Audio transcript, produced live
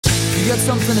got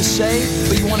something to say,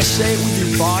 but you want to say it with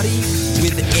your body,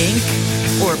 with ink,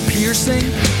 or a piercing?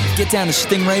 Get down to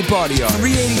Stingray Body Art,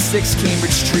 386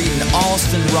 Cambridge Street in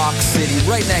Alston, Rock City,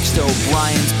 right next to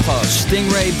O'Brien's Pub.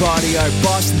 Stingray Body Art,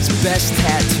 Boston's best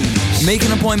tattoos. Make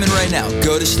an appointment right now.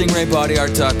 Go to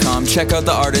stingraybodyart.com, check out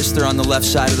the artists, they're on the left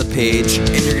side of the page, and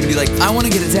you're going to be like, I want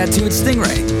to get a tattoo at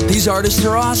Stingray. These artists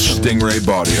are awesome. Stingray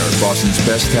Body Art, Boston's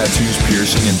best tattoos,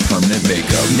 piercing, and permanent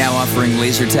makeup. Now offering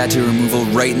laser tattoo removal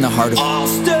right in the heart of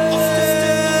Austin.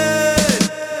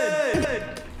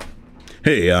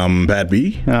 Hey, I'm Pat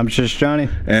B. And I'm just Johnny.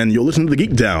 And you're listening to the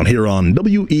Geekdown here on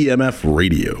WEMF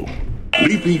Radio.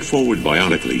 Leaping forward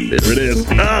bionically. There it is.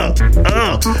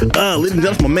 Ladies and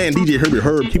gentlemen, my man DJ Herbie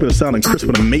Herb, keeping it sounding crisp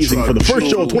and amazing for the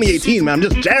first show of 2018, man. I'm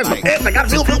just jazzing. I got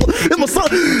to feel it's my son.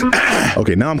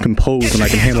 Okay, now I'm composed and I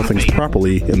can handle things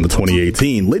properly in the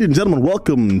 2018. Ladies and gentlemen,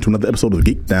 welcome to another episode of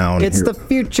the Geekdown. It's the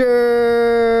future.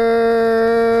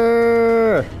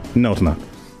 No, it's not.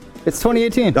 It's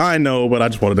 2018. I know, but I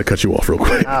just wanted to cut you off real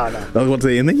quick. Oh, no. I was going to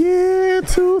say, in the year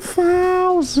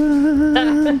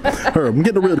 2000. Herb, I'm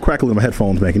getting a real crackle in my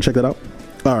headphones, man. Can you check that out?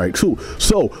 All right, cool.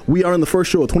 So, we are in the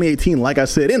first show of 2018. Like I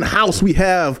said, in the house, we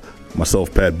have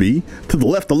myself, Pat B. To the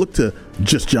left, I look to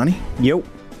just Johnny. Yo.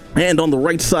 And on the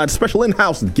right side, special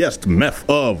in-house guest, Meth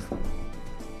of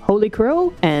Holy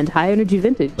Crow and High Energy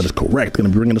Vintage. That is correct. Going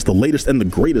to be bringing us the latest and the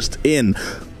greatest in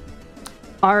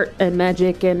art and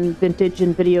magic and vintage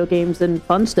and video games and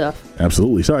fun stuff.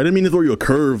 Absolutely. Sorry, I didn't mean to throw you a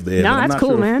curve there. No, that's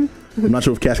cool, man. I'm not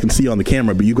sure if Cass can see on the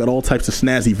camera, but you got all types of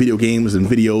snazzy video games and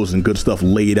videos and good stuff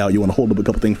laid out. You want to hold up a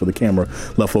couple things for the camera,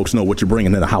 let folks know what you're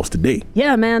bringing in the house today.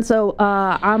 Yeah, man. So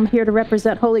I'm here to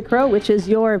represent Holy Crow, which is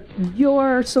your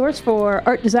source for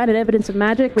art, design, and evidence of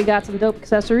magic. We got some dope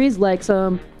accessories like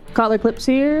some collar clips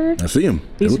here. I see them.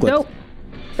 These are dope.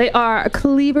 They are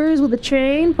cleavers with a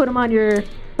chain. Put them on your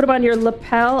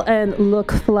lapel and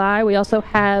look fly. We also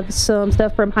have some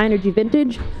stuff from High Energy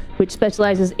Vintage, which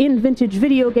specializes in vintage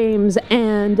video games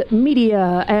and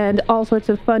media and all sorts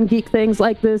of fun geek things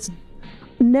like this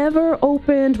never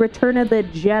opened Return of the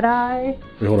Jedi.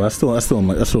 Wait, hold on, that's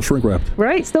still shrink wrapped.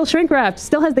 Right, still shrink wrapped.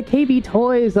 Still has the KB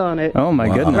toys on it. Oh my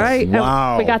goodness. Right?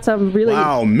 Wow. We got some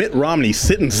really Mitt Romney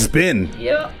sit and spin.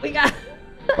 Yeah, we got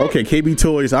Okay, KB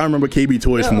Toys. I remember KB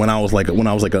Toys from when I was like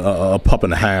a pup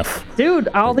and a half. Dude,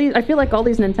 I feel like all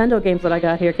these Nintendo games that I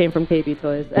got here came from KB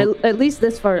Toys. At least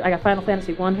this far. I got Final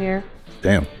Fantasy 1 here.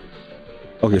 Damn.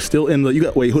 Okay, still in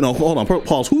the hold on,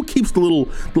 pause. Who keeps the little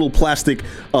plastic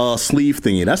sleeve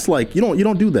thingy? That's like you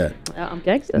don't do that. I'm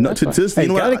gangster. No, You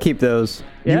gotta keep those.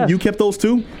 Yeah. You kept those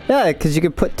too? Yeah, because you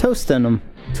could put toast in them.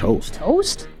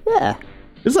 Toast. Yeah.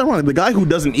 It's ironic. The guy who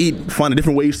doesn't eat find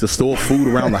different ways to store food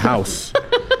around the house.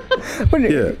 When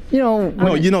Yeah.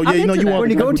 when you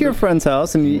go to your friend's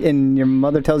house and your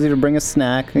mother tells you to bring a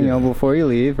snack, before you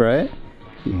leave, right?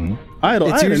 Mm-hmm.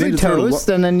 It's usually toast,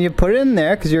 and then you put it in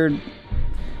there because you're.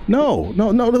 No.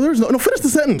 There's no. Finish the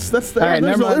sentence.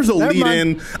 There's no lead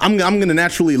in. I'm gonna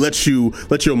naturally let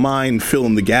your mind fill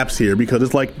in the gaps here because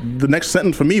it's like the next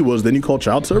sentence for me was then you call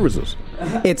child services.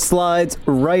 It slides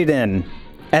right in,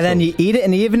 and then you eat it,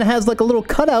 and it even has like a little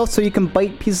cutout so you can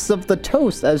bite pieces of the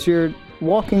toast as you're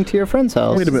walking to your friend's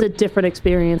house. This is a different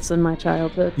experience than my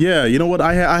childhood. Yeah, you know what?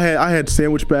 I had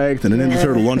sandwich bags and an Ninja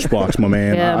Turtle lunchbox, my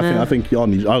man. Yeah, I think y'all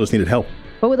just needed help.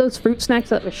 What were those fruit snacks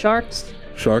that were sharks?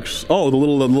 Sharks. Oh, the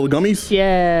little gummies.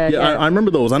 Yeah. I remember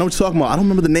those. I know what you're talking about. I don't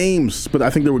remember the names, but I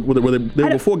think they were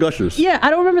before Gushers. Yeah, I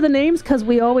don't remember the names because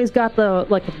we always got the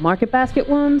market basket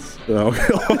ones.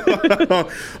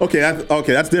 Okay,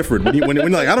 that's different. When you're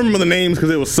like, I don't remember the names because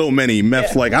there was so many.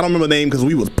 Meth's like, I don't remember the name because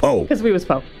we was po. Because we was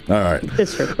po. All right.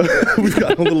 It's true. We've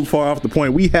got a little far off the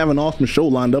point. We have an awesome show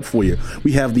lined up for you.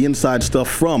 We have the inside stuff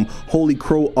from Holy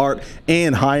Crow Art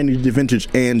and High Energy Vintage,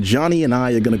 and Johnny and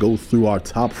I are going to go through our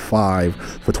top 5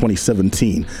 for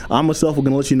 2017. I myself are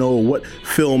going to let you know what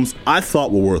films I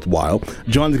thought were worthwhile.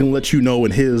 John's going to let you know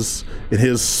in his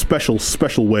special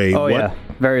way. Oh, yeah.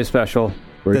 Very special.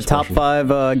 Top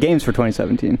 5 games for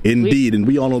 2017. Indeed, and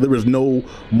we all know there is no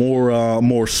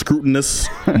more scrutinous,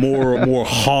 more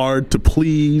hard to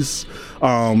please,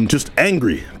 just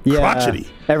angry, crotchety.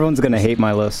 Everyone's gonna hate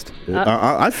my list.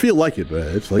 I feel like it,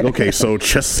 man. It's like, okay, so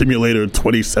Chess Simulator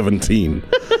 2017,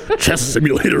 Chess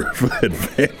Simulator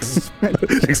Advanced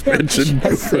Expansion.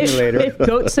 If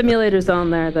Goat Simulator's on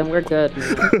there, then we're good.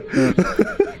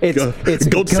 It's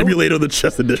Goat Simulator, the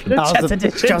Chess Edition. Chess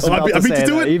Edition. I beat you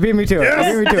to it? You beat me to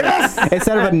it. Yes!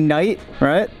 Instead of a knight,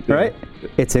 right? Yeah. Right?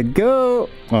 It's a goat.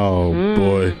 Oh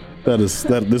boy, this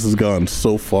has gone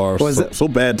so far, so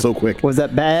bad, so quick. Was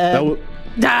that bad?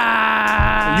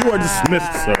 Ah! You are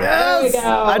dismissed, sir. There we go.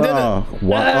 I did it.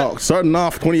 Wow. Starting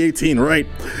off 2018, right?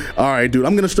 All right, dude.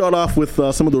 I'm going to start off with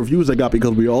some of the reviews I got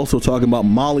because we're also talking about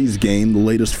Molly's Game, the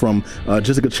latest from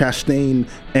Jessica Chastain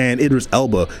and Idris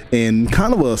Elba, in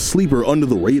kind of a sleeper under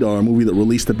the radar movie that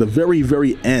released at the very,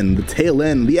 very end, the tail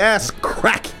end, the ass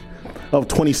crack of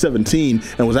 2017,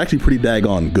 and was actually pretty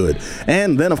daggone good.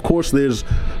 And then, of course, there's,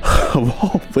 of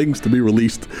all things to be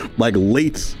released, like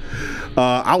late,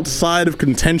 outside of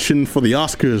contention for the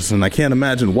Oscars, and I can't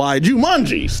imagine why,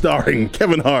 Jumanji, starring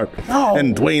Kevin Hart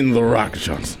and Dwayne "The Rock"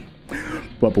 Johnson.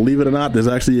 But believe it or not, there's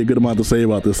actually a good amount to say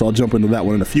about this. I'll jump into that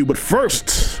one in a few. But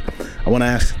first, I want to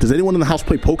ask, does anyone in the house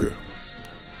play poker?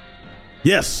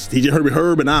 Yes, TJ, Herbie,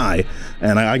 Herb, and I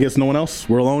guess no one else?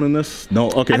 We're alone in this? No?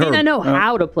 Okay, I mean, Herb. I know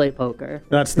how to play poker.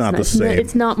 That's not the same.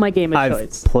 It's not my game of I've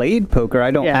choice. played poker.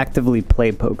 I don't actively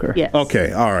play poker. Yes.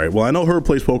 Okay, all right. Well, I know Herb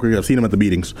plays poker. I've seen him at the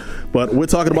meetings. But we're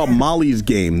talking about Molly's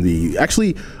Game,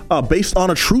 based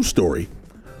on a true story.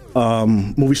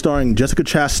 Movie starring Jessica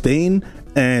Chastain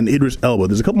and Idris Elba.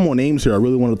 There's a couple more names here I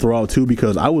really wanted to throw out too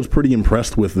because I was pretty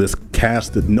impressed with this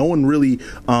cast that no one really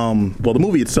the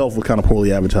movie itself was kind of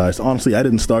poorly advertised. Honestly, I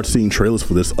didn't start seeing trailers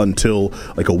for this until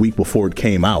like a week before it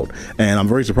came out, and I'm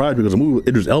very surprised because a movie with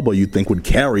Idris Elba you'd think would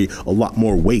carry a lot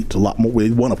more weight, a lot more.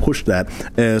 They want to push that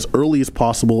as early as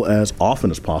possible, as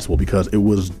often as possible, because it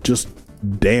was just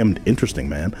damned interesting,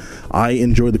 man. I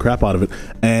enjoyed the crap out of it,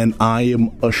 and I am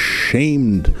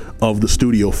ashamed of the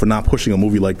studio for not pushing a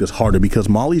movie like this harder because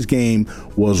Molly's Game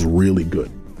was really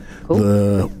good. Cool.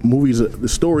 The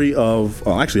story of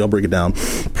actually I'll break it down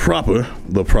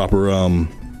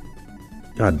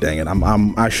God dang it,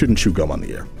 I shouldn't chew gum on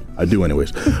the air. I do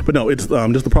anyways. But no, it's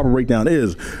just the proper breakdown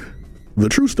is the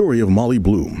true story of Molly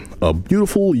Bloom, a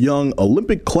beautiful young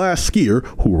Olympic-class skier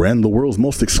who ran the world's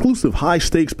most exclusive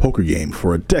high-stakes poker game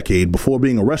for a decade before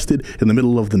being arrested in the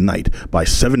middle of the night by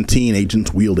 17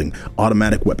 agents wielding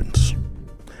automatic weapons.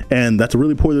 And that's a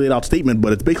really poorly laid out statement,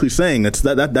 but it's basically saying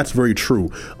that's very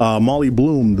true. Molly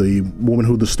Bloom, the woman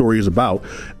who the story is about,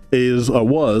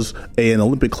 was an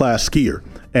Olympic-class skier.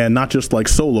 And not just like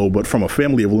solo, but from a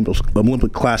family of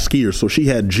Olympic-class skiers. So she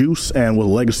had juice and what a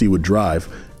legacy would drive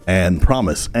and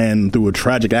promise, and through a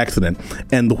tragic accident.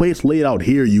 And the way it's laid out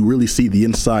here, you really see the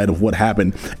inside of what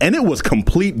happened. And it was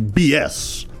complete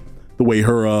BS, the way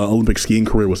her Olympic skiing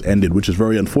career was ended, which is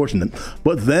very unfortunate.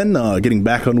 But then getting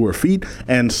back onto her feet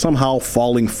and somehow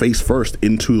falling face first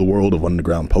into the world of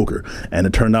underground poker. And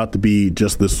it turned out to be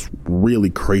just this really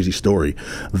crazy story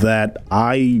that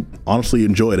I honestly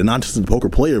enjoyed. And not just as a poker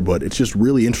player, but it's just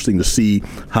really interesting to see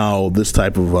how this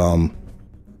type of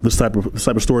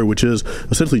story, which is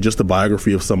essentially just a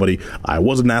biography of somebody. I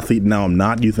was an athlete, now I'm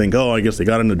not. You think, I guess they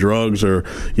got into drugs, or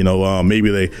maybe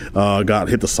they got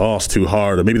hit the sauce too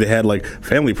hard, or maybe they had like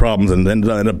family problems and then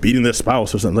ended up beating their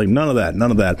spouse or something. Like none of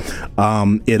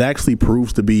that. It actually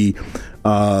proves to be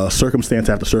circumstance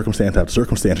after circumstance after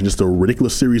circumstance, and just a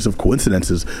ridiculous series of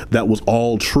coincidences that was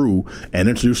all true, and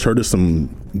introduced her to some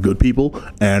good people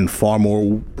and far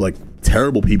more like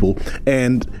terrible people.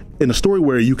 And in a story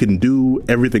where you can do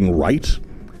everything right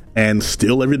and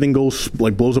still everything blows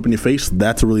up in your face,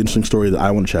 that's a really interesting story that I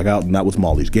want to check out, and that was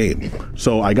Molly's Game.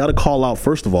 So I got to call out,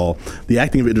 first of all, the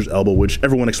acting of Idris Elba, which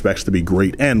everyone expects to be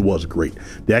great and was great.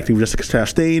 The acting of Jessica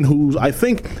Chastain, who's, I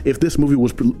think, if this movie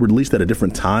was released at a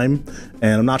different time,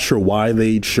 and I'm not sure why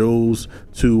they chose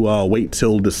to wait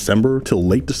till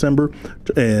late December,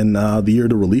 and the year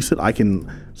to release it, I can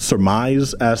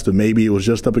surmise as to maybe it was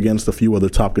just up against a few other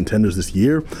top contenders this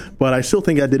year, but I still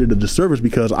think I did it a disservice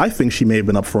because I think she may have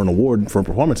been up for an award for a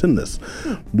performance in this.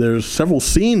 There's several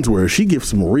scenes where she gives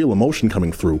some real emotion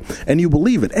coming through, and you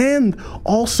believe it. And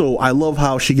also, I love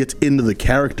how she gets into the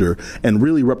character and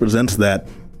really represents that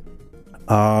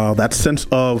sense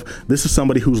of this is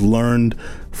somebody who's learned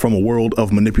from a world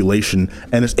of manipulation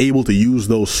and is able to use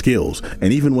those skills.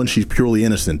 And even when she's purely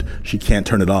innocent, she can't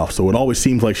turn it off. So it always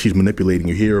seems like she's manipulating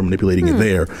you here or manipulating you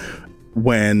there,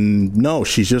 when no,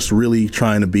 she's just really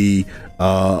trying to be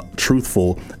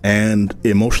truthful and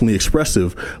emotionally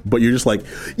expressive. But you're just like,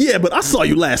 yeah, but I saw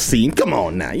you last scene. Come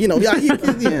on now.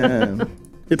 Yeah.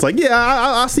 It's like, yeah,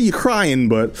 I see you crying,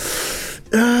 but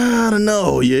I don't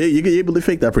know. Yeah, you're able to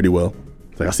fake that pretty well.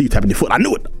 It's like, I see you tapping your foot. I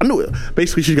knew it.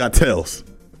 Basically, she's got tells,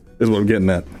 is what I'm getting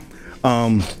at.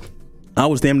 I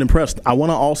was damned impressed. I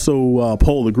want to also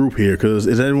poll the group here, because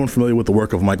is anyone familiar with the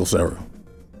work of Michael Cera?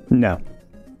 No.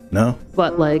 No?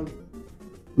 But like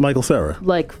Michael Cera.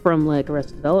 Like from like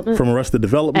Arrested Development? From Arrested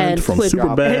Development, and from Twin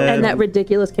Superbad. And that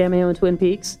ridiculous cameo in Twin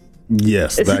Peaks.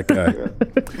 Yes, that guy.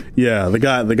 Yeah, the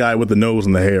guy with the nose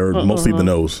and the hair, mostly the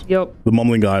nose. Yep. The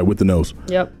mumbling guy with the nose.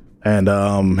 Yep. and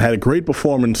had a great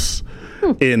performance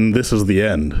in This Is the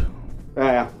End.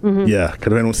 Yeah. Yeah,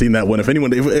 because anyone seen that one? If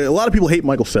a lot of people hate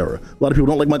Michael Cera. A lot of people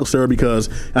don't like Michael Cera because,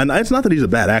 and it's not that he's a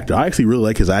bad actor. I actually really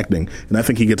like his acting, and I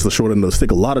think he gets the short end of the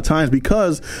stick a lot of times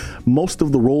because most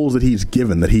of the roles that he's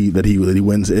given that he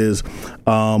wins is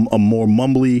a more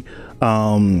mumbly,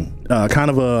 kind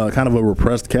of a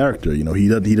repressed character. You know,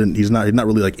 he's not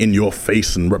really like in your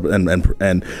face and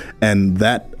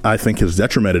that I think has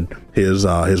detrimented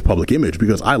his public image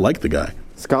because I like the guy.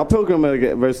 Scott Pilgrim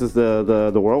versus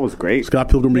the World was great. Scott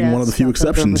Pilgrim being one of the few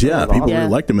exceptions. Yeah, people really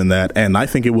liked him in that, and I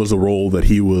think it was a role that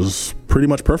he was pretty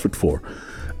much perfect for.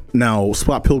 Now,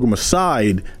 Scott Pilgrim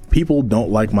aside, people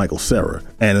don't like Michael Cera,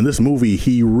 and in this movie,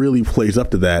 he really plays up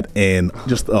to that, and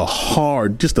just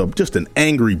an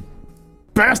angry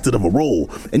bastard of a role,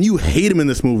 and you hate him in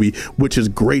this movie, which is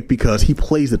great because he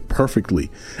plays it perfectly.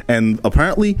 And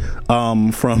apparently,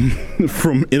 from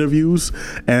interviews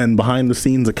and behind the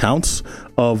scenes accounts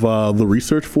of the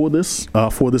research for this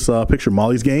picture,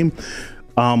 Molly's Game,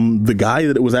 the guy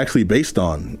that it was actually based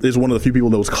on is one of the few people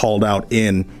that was called out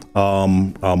in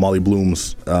Molly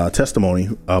Bloom's testimony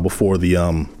before the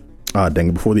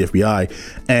FBI,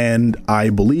 and I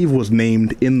believe was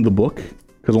named in the book.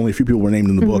 Because only a few people were named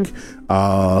in the book.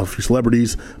 A few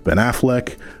celebrities, Ben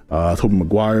Affleck, Tobey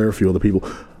Maguire, a few other people.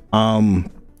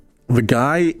 The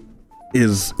guy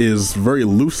is very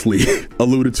loosely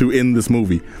alluded to in this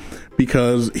movie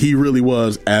because he really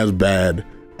was as bad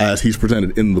as he's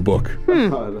presented in the book.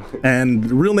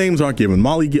 And real names aren't given.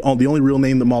 The only real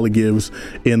name that Molly gives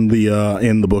in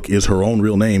the book is her own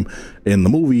real name. In the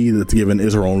movie that's given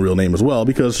is her own real name as well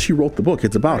because she wrote the book.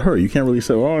 It's about her. You can't really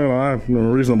say, I have a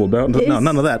reasonable doubt. No,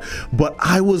 none of that. But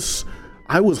I was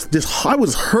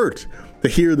hurt to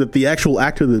hear that the actual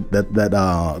actor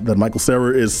that Michael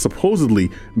Cera is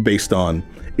supposedly based on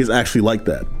is actually like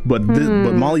that. But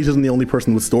but Molly's isn't the only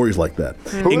person with stories like that,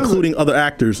 including other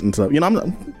actors and stuff. You know, I'm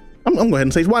going to go ahead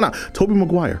and say, why not? Tobey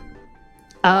Maguire.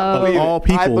 Of all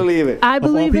people, I believe it. I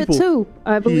believe it too.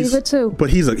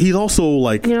 But he's also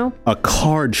like a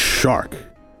card shark.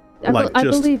 I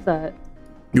believe that.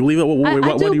 You believe it?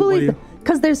 I do believe it.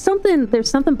 Because there's something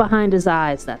behind his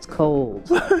eyes that's cold.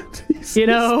 He's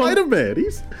Spider-Man.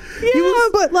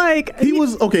 He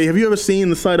was okay. Have you ever seen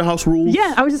the Cider House Rules?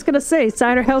 Yeah, I was just gonna say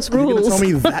Cider House Rules. You're gonna tell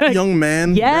me that young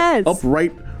man, yes, that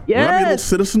upright, reputable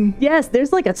citizen. Yes,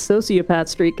 there's like a sociopath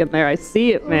streak in there. I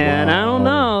see it, man. I don't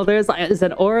know. There's like is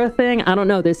an aura thing. I don't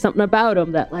know. There's something about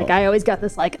him that I always got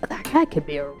this like that guy could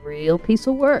be a real piece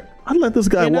of work. I'd let this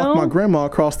guy walk my grandma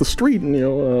across the street and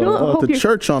to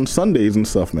church on Sundays and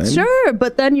stuff, man. Sure,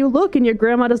 but then you look and your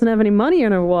grandma doesn't have any money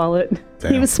in her wallet.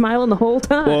 Damn. He was smiling the whole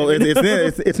time. Well,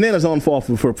 it's Nana's own fault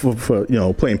for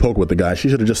playing poker with the guy. She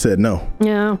should have just said no.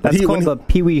 Yeah, that's called the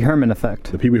Pee Wee Herman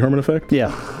effect. The Pee Wee Herman effect?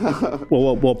 Yeah.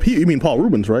 well, you mean Paul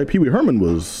Rubens, right? Pee Wee Herman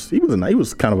was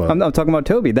kind of a. I'm talking about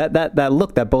Toby. That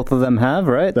look that both of them have,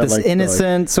 right? This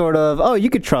innocent sort of you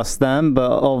could trust them,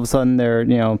 but all of a sudden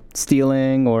they're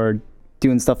stealing or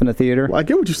doing stuff in the theater. Well, I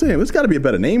get what you're saying. There's got to be a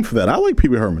better name for that. I like Pee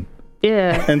Wee Herman.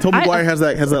 Yeah. And Tobey Maguire has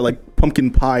that like pumpkin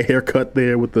pie haircut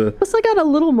there with the. Plus, I got a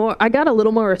little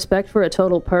more respect for a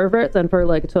total pervert than for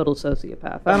like a total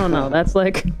sociopath. I don't know. That's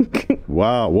like.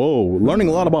 Wow! Whoa! Learning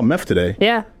a lot about meth today.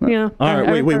 Yeah. Yeah. All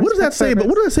right. Wait. What does that say? But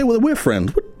what does that say when we're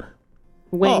friends?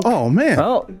 Wink. Oh man.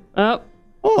 Oh.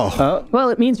 Well,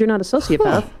 it means you're not a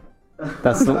sociopath.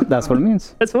 That's what it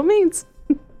means. That's what it means.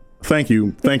 Thank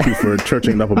you for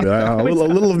churching it up a bit. A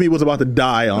little of me was about to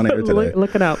die on air today.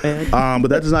 Looking out, man. But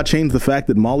that does not change the fact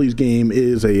that Molly's Game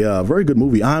is a very good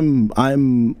movie.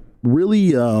 I'm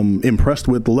really impressed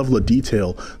with the level of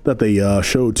detail that they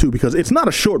showed too, because it's not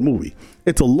a short movie.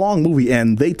 It's a long movie,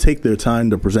 and they take their time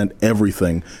to present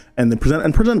everything and present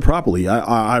it properly.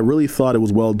 I really thought it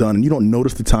was well done, and you don't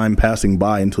notice the time passing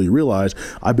by until you realize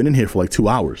I've been in here for like 2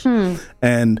 hours,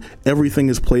 and everything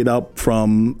is played out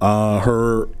from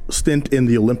her stint in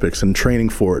the Olympics and training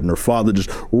for it, and her father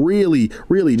just really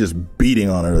just beating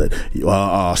on her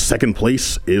that second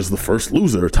place is the first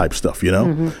loser type stuff,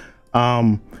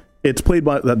 It's played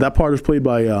by that part is played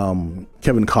by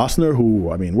Kevin Costner, who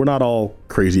we're not all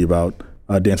crazy about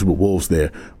Dancing with Wolves there,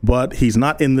 but he's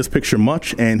not in this picture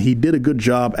much, and he did a good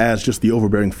job as just the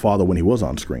overbearing father when he was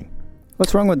on screen.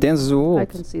 What's wrong with Dances with Wolves? I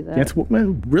can see that.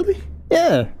 Really?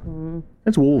 Yeah.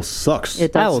 Dances with Wolves sucks.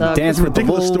 It does suck. Dance with the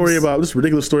Wolves. This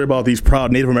ridiculous story about these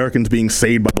proud Native Americans being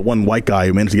saved by the one white guy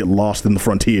who managed to get lost in the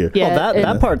frontier. Yeah,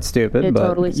 that part's stupid. It but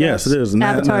totally sucks. Yes, it is. And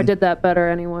Avatar did that better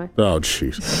anyway. Oh,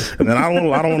 jeez. And then I don't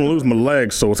want to lose my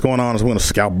legs, so what's going on is I'm going to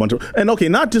scalp a bunch of. And okay,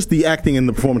 not just the acting and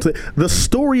the performance, the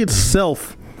story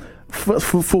itself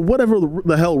for whatever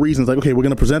the hell reasons, like, okay, we're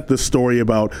going to present this story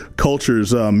about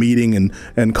cultures meeting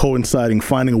and coinciding,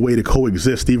 finding a way to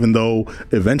coexist, even though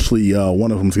eventually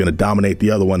one of them is going to dominate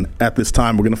the other one. At this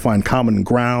time, we're going to find common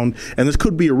ground, and this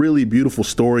could be a really beautiful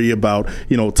story about,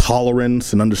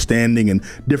 tolerance and understanding and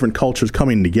different cultures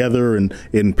coming together and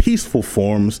in peaceful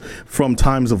forms from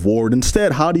times of war.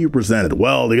 Instead, how do you present it?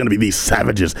 Well, they're going to be these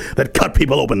savages that cut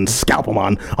people open and scalp them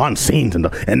on scenes,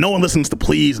 and no one listens to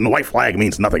please, and the white flag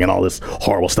means nothing, and all this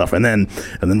horrible stuff. And then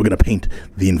we're going to paint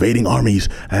the invading armies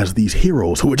as these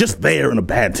heroes who are just there in a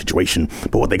bad situation,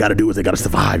 but what they got to do is they got to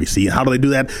survive, you see. And how do they do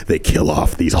that? They kill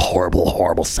off these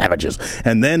horrible savages.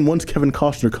 And then once Kevin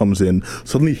Costner comes in,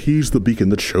 suddenly he's the beacon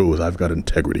that shows I've got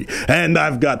integrity and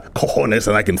I've got cojones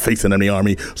and I can face an enemy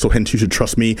army, so hence you should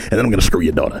trust me, and then I'm going to screw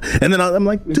your daughter. And then I'm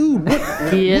like, dude,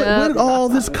 where did all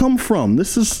this come from?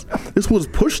 This was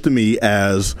pushed to me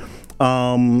as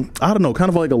I don't know, kind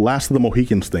of like a Last of the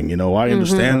Mohicans thing. I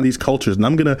understand these cultures, and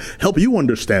I'm going to help you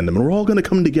understand them, and we're all going to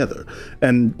come together.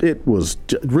 And it was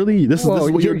really this is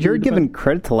what you're giving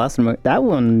credit to Last of the That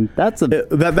one, that's a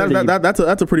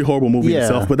pretty horrible movie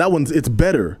itself. But that it's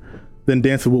better than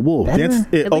Dances with Wolves. At least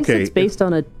it's based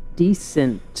on a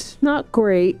decent, not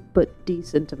great, but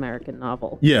decent American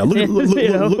novel. Yeah, look at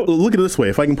it this way.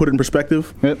 If I can put it in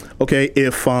perspective, okay,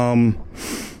 if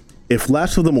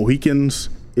Last of the Mohicans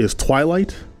is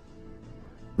Twilight,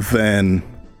 then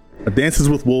Dances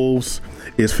with Wolves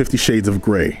is 50 Shades of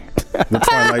Grey, the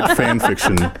Twilight fan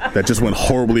fiction that just went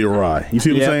horribly awry. You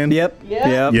see what I'm saying? Yep.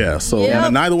 Yeah. So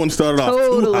and neither one started off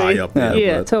too high up there.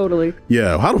 Yeah, totally.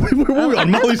 Yeah. How do we on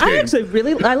Molly's game? I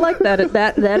actually I like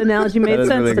that analogy made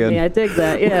sense really to me. I dig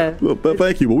that. Yeah. Well,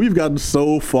 thank you. But we've gotten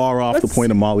so far off the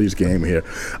point of Molly's game here.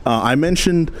 I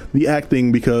mentioned the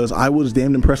acting because I was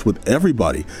damned impressed with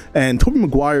everybody. And Tobey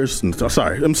Maguire's. I'm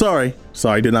sorry.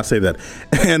 I did not say that.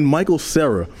 And Michael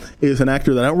Cera is an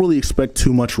actor that I don't really expect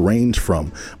too much range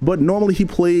from. But normally he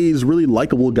plays really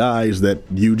likable guys that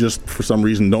you just, for some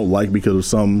reason, don't like because of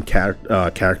some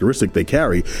characteristic they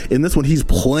carry. In this one, he's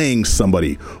playing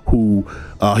somebody who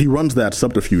he runs that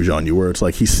subterfuge on you, where it's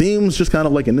like he seems just kind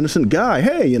of like an innocent guy.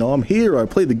 Hey, I'm here. I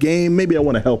play the game. Maybe I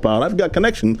want to help out. I've got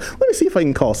connections. Let me see if I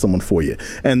can call someone for you.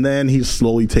 And then he's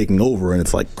slowly taking over, and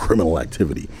it's like criminal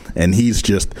activity. And he's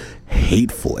just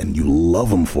hateful, and you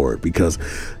love him for it because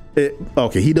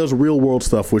he does real world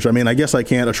stuff, which I guess I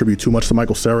can't attribute too much to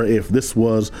Michael Cera if this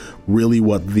was really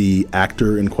what the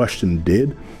actor in question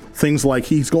did. Things like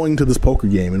he's going to this poker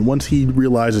game, and once he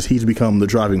realizes he's become the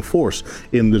driving force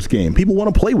in this game, people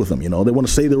want to play with him. They want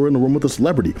to say they were in the room with a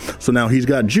celebrity. So now he's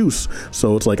got juice.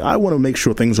 So it's like, I want to make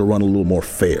sure things are run a little more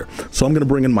fair. So I'm going to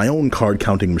bring in my own card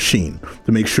counting machine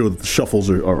to make sure that the shuffles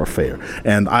are fair.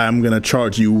 And I'm going to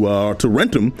charge you to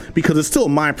rent them because it's still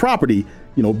my property,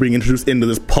 being introduced into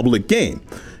this public game.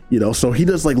 So he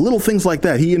does like little things like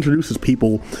that. He introduces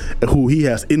people who he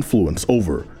has influence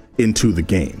over into the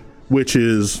game, which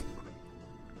is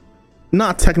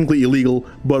not technically illegal,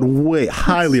 but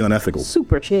highly unethical.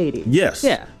 Super shady. Yes.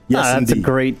 Yeah. Yes, that's indeed. a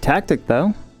great tactic,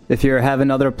 though. If you're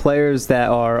having other players that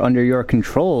are under your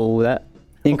control, that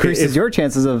increases your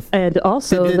chances of... And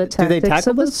also the tactics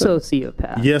of a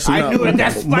sociopath. Yes. I knew it.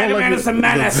 That Spider-Man is a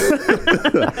menace.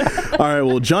 All right,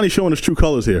 well, Johnny's showing his true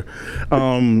colors here.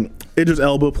 Idris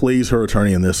Elba plays her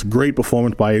attorney in this. Great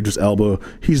performance by Idris Elba.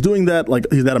 He's doing that, like,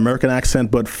 he's that American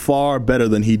accent, but far better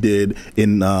than he did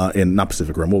in not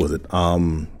Pacific Rim, what was it?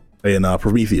 In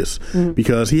Prometheus.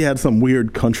 Because he had some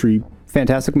weird country...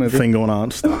 Fantastic movie. ...thing going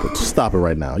on. Stop it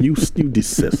right now. You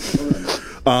desist.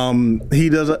 He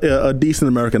does a decent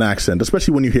American accent,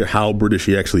 especially when you hear how British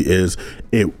he actually is.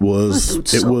 It was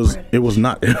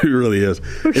not. It really is.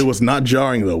 It was not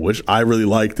jarring though, which I really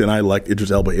liked, and I liked Idris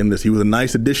Elba in this. He was a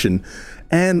nice addition,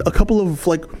 and a couple of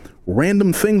like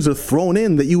random things are thrown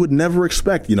in that you would never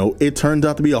expect. It turns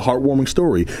out to be a heartwarming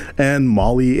story, and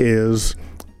Molly is,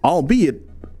 albeit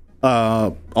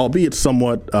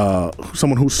somewhat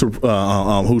someone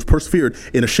who's persevered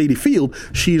in a shady field,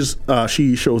 she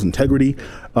shows integrity.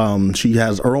 She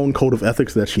has her own code of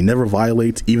ethics that she never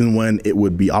violates, even when it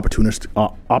would be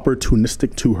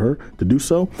opportunistic to her to do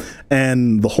so.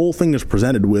 And the whole thing is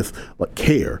presented with like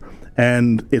care,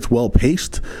 and it's well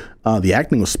paced. The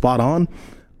acting was spot on.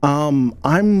 I'm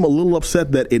a little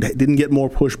upset that it didn't get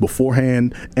more push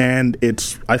beforehand, and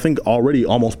it's, I think, already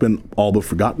almost been all but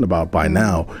forgotten about by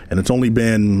now, and it's only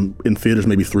been in theaters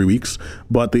maybe 3 weeks,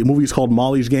 but the movie's called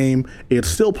Molly's Game. It's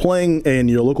still playing in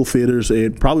your local theaters.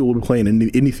 It probably will be playing in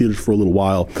indie theaters for a little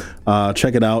while.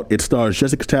 Check it out. It stars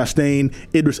Jessica Chastain,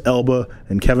 Idris Elba,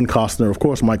 and Kevin Costner, of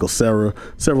course, Michael Cera,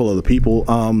 several other people.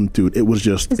 Dude, it was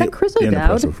just Is that Chris O'Dowd?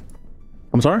 impressive.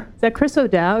 I'm sorry? Is that Chris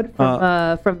O'Dowd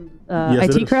from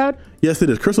Yes, IT Crowd? Yes, it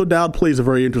is. Chris O'Dowd plays a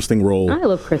very interesting role. I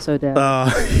love Chris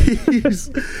O'Dowd.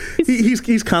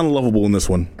 He's kind of lovable in this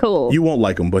one. Cool. You won't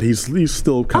like him, but he's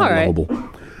still kind of lovable.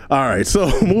 All right, so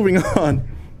moving on.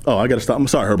 Oh, I got to stop. I'm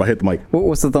sorry, Herb. I hit the mic.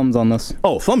 What's the thumbs on this?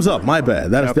 Oh, thumbs up. My bad.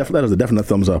 That is a definite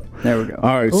thumbs up. There we go.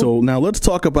 All right, so now let's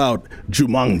talk about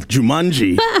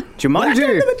Jumanji.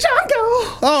 Jumanji. The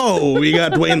jungle. Oh, we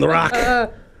got Dwayne The Rock.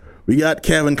 We got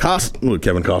Kevin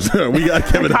Costner. We got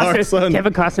Kevin Hart's son.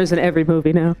 Kevin Costner's in every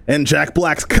movie now. And Jack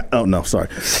Black's... Oh, no, sorry.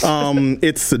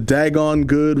 It's a daggone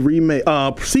good remake...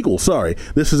 sequel, sorry.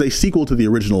 This is a sequel to the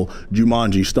original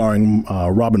Jumanji starring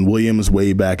Robin Williams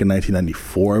way back in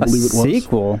 1994, I believe it was. A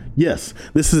sequel? Yes.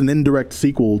 This is an indirect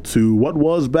sequel to what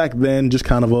was back then just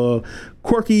kind of a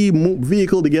quirky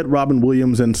vehicle to get Robin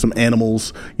Williams and some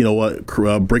animals,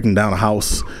 breaking down a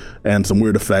house and some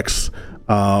weird effects.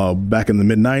 Back in the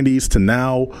mid-90s to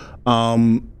now,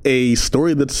 a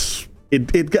story that's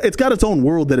it's got its own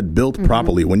world that it built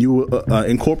properly. When you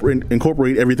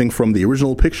incorporate everything from the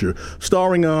original picture,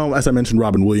 starring as I mentioned,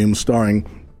 Robin Williams, starring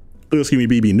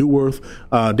B.B. Newworth,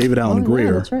 David Allen Greer.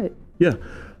 Yeah, that's right. Yeah,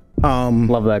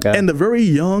 love that guy. and the very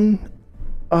young,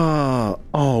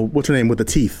 what's her name with the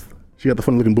teeth? She got the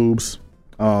funny-looking boobs.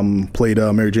 Played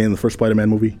Mary Jane in the first Spider-Man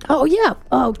movie. Oh, yeah.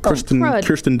 Kirsten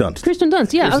Dunst. Kirsten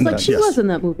Dunst, yeah. I was like, she was in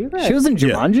that movie, right? She was in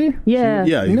Jumanji? Yeah.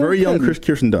 Very young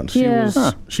Kirsten Dunst.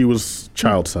 Yeah. She was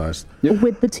child-sized.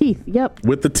 With the teeth, yep.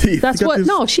 With the teeth. That's what,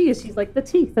 no, she is. She's like the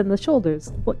teeth and the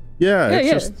shoulders. Yeah.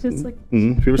 It's just like... Have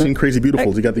you ever seen Crazy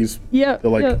Beautiful? You got these... Yeah.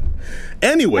 They're like...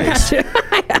 Anyways,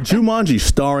 Jumanji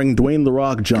starring Dwayne The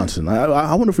Rock Johnson.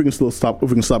 I wonder if we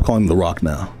can stop calling him The Rock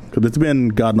now. Because it's been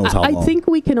God knows how long. I think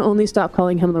we can only stop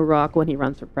calling him The Rock when he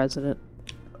runs for president.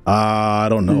 I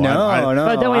don't know. No.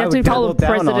 But then we have to call him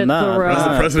President The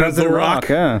Rock. President The Rock.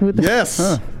 Yeah. Yes.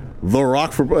 The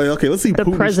Rock for let's see. The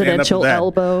Putin presidential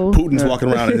elbow. Putin's walking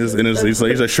around in his he's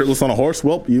like shirtless on a horse.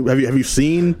 Well, have you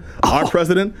seen our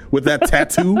president with that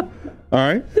tattoo? All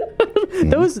right.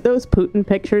 Those Putin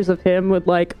pictures of him with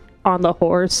like on the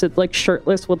horse and like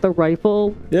shirtless with the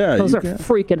rifle. Yeah, those are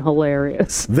freaking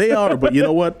hilarious. They are, but you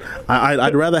know what?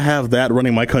 I'd rather have that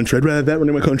running my country. I'd rather have that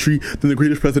running my country than the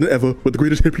greatest president ever with the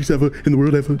greatest hippies ever in the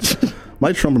world ever.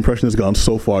 My Trump impression has gone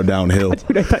so far downhill.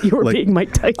 Dude, I thought you were being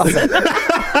Mike Tyson. That's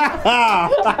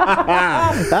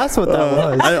what that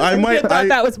was. I thought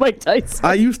that was Mike Tyson.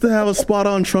 I used to have a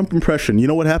spot-on Trump impression. You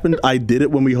know what happened? I did it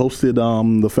when we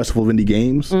hosted the Festival of Indie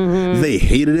Games. Mm-hmm. They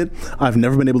hated it. I've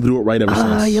never been able to do it right ever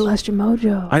since. You lost your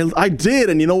mojo. I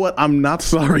did, and you know what? I'm not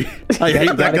sorry. I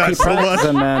hate that guy so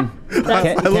much. Man.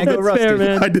 I love go rusty. Fair,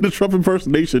 man. I did a Trump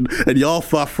impersonation, and y'all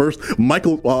thought first Mike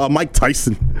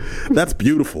Tyson. That's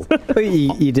beautiful.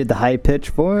 You did the high pitch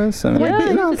for us?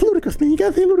 It's ludicrous, man. You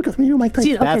gotta say ludicrous, man. You're Mike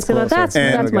Tyson. That's Mike Tyson.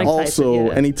 And also,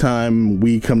 anytime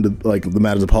we come to like the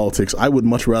matters of politics, I would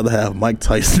much rather have Mike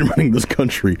Tyson running this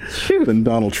country than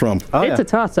Donald Trump. It's a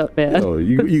toss-up, man.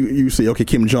 You say, okay,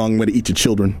 Kim Jong, I'm going to eat your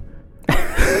children.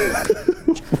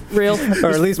 Real,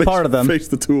 or at least part of them. Face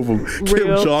the two of them. Real. Kim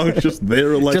Jong's just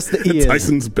there, like just the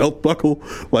Tyson's belt buckle,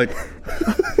 like.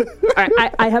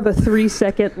 I have a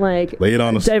 3-second like lay it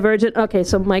on us. Divergent. Okay,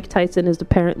 so Mike Tyson is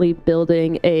apparently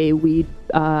building a weed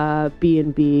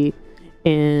B&B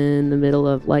in the middle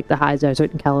of like the high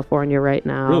desert in California right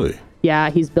now. Really? Yeah,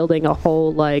 he's building a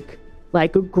whole like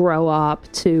grow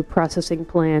up to processing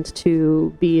plant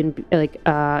to B&B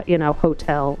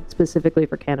hotel specifically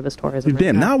for cannabis tourism.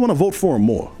 Damn, now I want to vote for him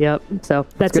more. Yep. So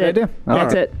that's it. Idea.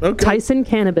 That's it. Okay. Tyson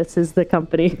Cannabis is the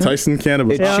company. Tyson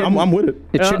Cannabis. I'm with it.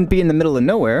 It shouldn't be in the middle of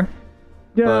nowhere.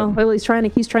 Yeah, well, he's trying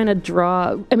to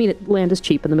draw. I mean, land is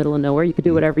cheap in the middle of nowhere. You could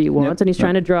do whatever you want, and he's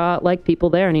trying to draw like people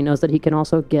there, and he knows that he can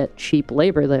also get cheap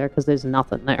labor there because there's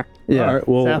nothing there. Yeah. All right.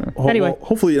 Well, anyway,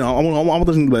 hopefully, I want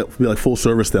this to be like full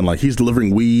service. Then, like he's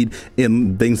delivering weed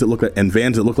in things that look like and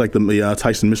vans that look like the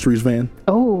Tyson Mysteries van.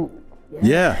 Oh.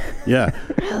 Yeah.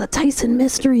 The Tyson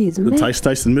Mysteries. The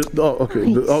Tyson. Oh, okay.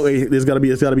 Nice. There's got to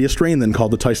be a strain then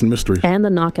called the Tyson Mystery. And the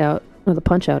Knockout. Or the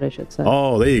Punch-Out, I should say.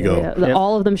 Oh, there you go. Yeah.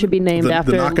 All of them should be named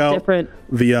after different...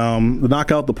 The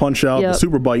Knockout, the Punch-Out, the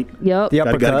Super Bite. Yep. The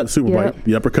uppercut. The Super Bite.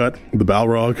 The uppercut. The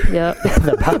Balrog. Yep.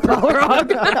 The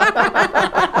Balrog.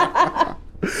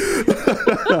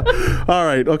 All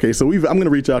right. Okay. So I'm going to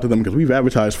reach out to them because we've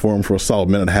advertised for them for a solid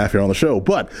minute and a half here on the show.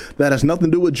 But that has nothing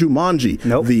to do with Jumanji.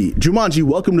 Nope. The Jumanji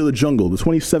Welcome to the Jungle, the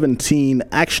 2017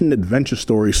 action adventure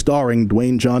story starring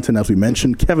Dwayne Johnson, as we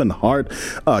mentioned, Kevin Hart,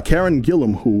 Karen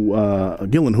Gillan,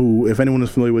 who, if anyone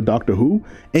is familiar with Doctor Who,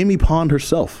 Amy Pond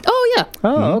herself. Oh yeah.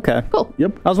 Oh, okay. Cool.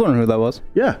 Yep. I was wondering who that was.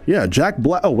 Yeah. Jack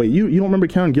Black. Oh wait, you don't remember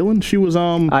Karen Gillan? She was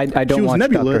I don't she was watch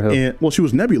Nebula Doctor Who. she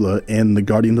was Nebula in the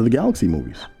Guardians of the Galaxy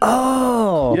movies.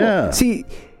 Oh. Yeah. See,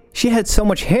 she had so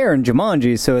much hair in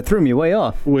Jumanji, so it threw me way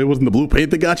off. Wait, it wasn't the blue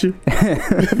paint that got you?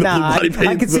 Nah,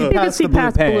 I could see past the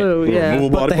blue paint. Yeah.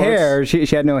 But the hair, she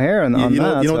had no hair on that. You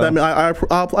know what that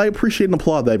means? I appreciate and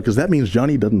applaud that because that means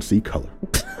Johnny doesn't see color.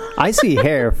 I see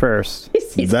hair first. He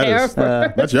sees hair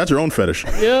first. That's your own fetish.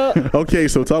 Yeah. Okay,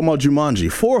 so talking about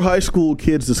Jumanji. 4 high school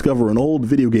kids discover an old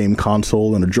video game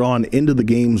console and are drawn into the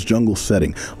game's jungle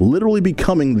setting, literally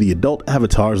becoming the adult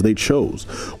avatars they chose.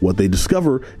 What they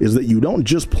discover is that you don't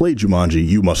just play Jumanji,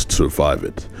 you must survive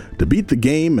it. To beat the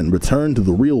game and return to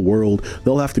the real world,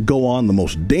 they'll have to go on the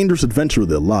most dangerous adventure of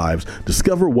their lives,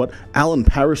 discover what Alan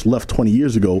Parrish left 20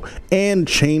 years ago, and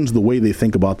change the way they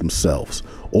think about themselves.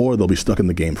 Or they'll be stuck in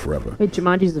the game forever. Wait,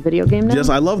 Jumanji's a video game now? Yes,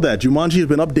 I love that. Jumanji has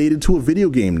been updated to a video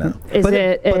game now. Is But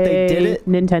it they did it?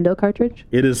 Nintendo cartridge?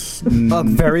 It is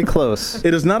Very close.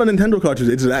 It is not a Nintendo cartridge.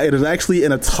 It is actually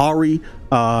an Atari.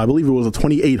 I believe it was a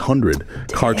 2800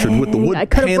 cartridge with the wood I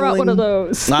could have brought paneling. one of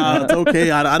those. Nah, it's okay.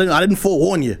 I didn't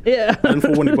forewarn you. Yeah. I didn't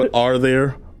forewarn you. But are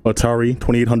there Atari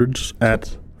 2800s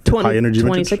at High Energy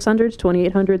Vintage? 2600s,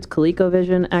 2800s,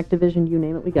 ColecoVision, Activision, you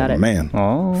name it, we got it. Man,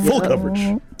 full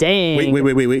coverage. Dang.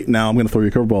 Wait. Now I'm going to throw you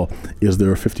a curveball. Is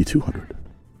there a 5200?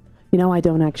 You know, I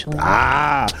don't actually.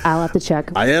 I'll have to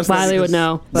check. I asked that Wiley would because-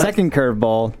 know. but- Second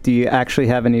curveball, do you actually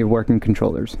have any working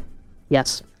controllers?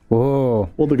 Yes. Whoa.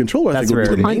 Well, the controller I That's think would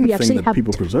be the rare. main We thing actually that have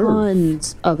people preserve.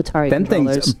 tons of Atari Them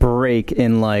controllers. things break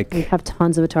in We like have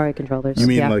tons of Atari controllers. You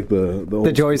mean yeah. like the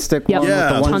the joystick Yep. one Yeah,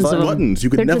 with the one tons of button? them. buttons. You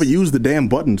could They're never just- use the damn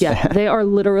buttons. Yeah, they are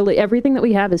literally, everything that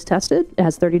we have is tested. It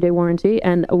has 30-day warranty,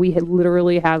 and we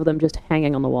literally have them just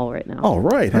hanging on the wall right now. All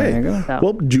right. Hey. you go. So-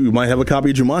 Well, you might have a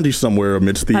copy of Jumanji somewhere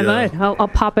amidst the. I might. I'll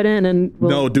pop it in and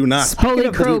we'll No, do not. Holy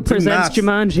Crow Do presents not.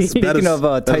 Jumanji. Speaking That of is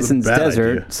a Tyson's bad Desert,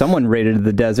 idea. someone raided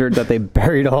the desert that they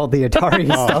buried all the Atari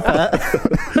stuff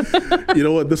at. You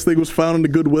know what? This thing was found in the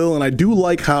Goodwill, and I do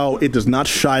like how it does not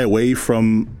shy away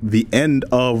from the end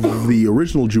of the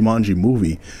original Jumanji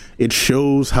movie. It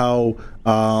shows how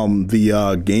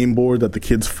the game board that the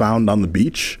kids found on the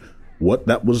beach, what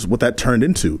that turned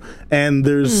into. And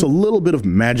there's a little bit of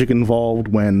magic involved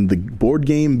when the board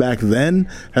game back then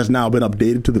has now been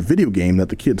updated to the video game that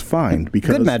the kids find.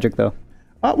 Because Good magic, though.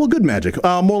 Well, good magic.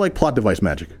 More like plot device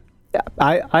magic. Yeah,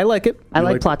 I like it. I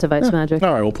like like- plot device magic.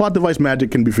 All right. Well, plot device magic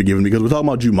can be forgiven because we're talking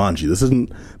about Jumanji. This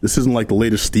isn't like the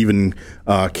latest Stephen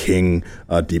King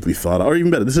deeply thought, or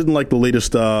even better, this isn't like the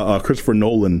latest Christopher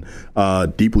Nolan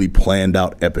deeply planned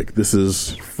out epic. This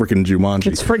is freaking Jumanji.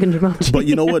 It's friggin' Jumanji. But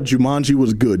you know what? Jumanji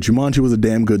was good. Jumanji was a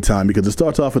damn good time because it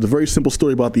starts off with a very simple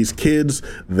story about these kids.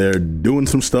 They're doing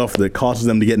some stuff that causes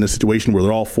them to get in a situation where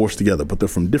they're all forced together, but they're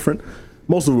from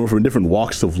most of them are from different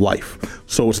walks of life.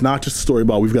 So it's not just a story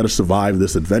about we've got to survive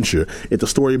this adventure. It's a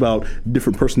story about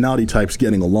different personality types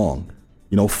getting along.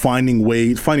 You know, finding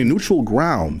neutral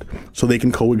ground so they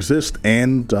can coexist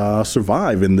and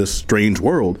survive in this strange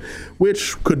world,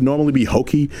 which could normally be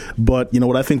hokey. But you know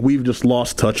what? I think we've just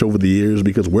lost touch over the years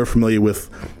because we're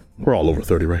all over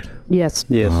 30, right? Yes.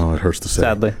 Yes. Oh, it hurts to say.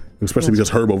 Sadly. Especially because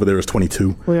Herb over there is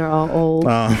 22. We are all old.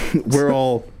 We're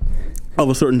all of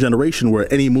a certain generation where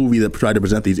any movie that tried to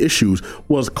present these issues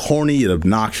was corny and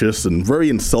obnoxious and very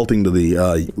insulting to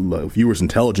the viewer's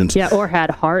intelligence. yeah, or had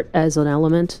Hart as an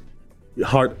element.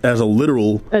 Hart as a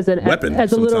literal weapon.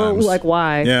 As a little, sometimes. like,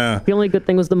 why? Yeah. The only good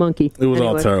thing was the monkey. It was all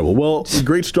Anyway. terrible. Well,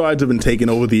 great strides have been taken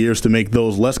over the years to make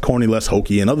those less corny, less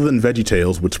hokey, and other than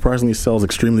VeggieTales, which surprisingly sells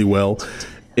extremely well,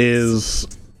 is,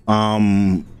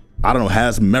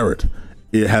 has merit.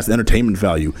 It has entertainment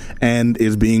value and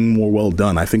is being more well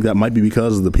done. I think that might be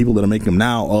because the people that are making them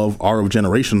now are of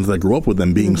generations that grew up with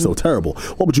them being so terrible.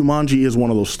 Well, but Jumanji is one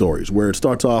of those stories where it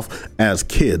starts off as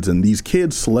kids, and these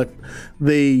kids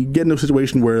they get into a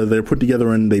situation where they're put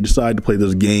together and they decide to play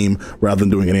this game rather than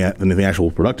doing anything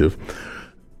actual productive.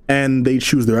 And they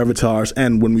choose their avatars.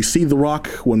 And when we see The Rock,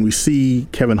 when we see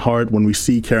Kevin Hart, when we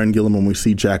see Karen Gillan, when we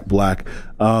see Jack Black,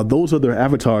 those are their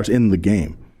avatars in the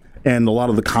game. And a lot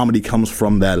of the comedy comes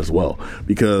from that as well,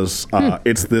 because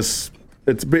it's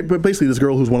basically this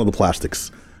girl who's one of the plastics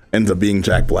ends up being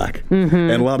Jack Black. Mm-hmm.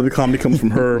 And a lot of the comedy comes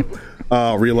from her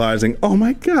realizing, oh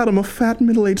my God, I'm a fat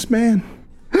middle-aged man.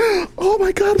 Oh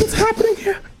my God, what's happening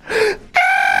here?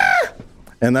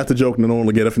 And that's a joke no one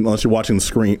will get unless you're watching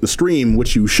the stream,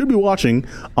 which you should be watching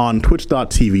on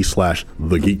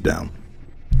twitch.tv/thegeekdown.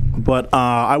 But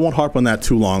I won't harp on that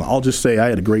too long. I'll just say I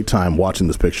had a great time watching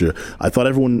this picture. I thought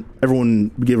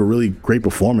everyone gave a really great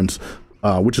performance.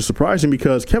 which is surprising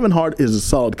because Kevin Hart is a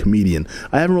solid comedian.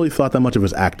 I haven't really thought that much of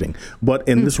his acting, but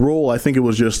in this role, I think it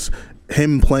was just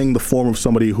him playing the form of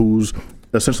somebody who's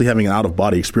essentially having an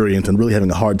out-of-body experience and really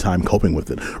having a hard time coping with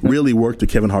it. Really worked to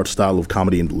Kevin Hart's style of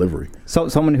comedy and delivery. So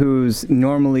someone who's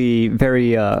normally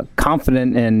very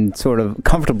confident and sort of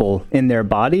comfortable in their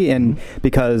body, and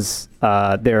because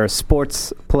they're a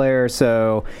sports player,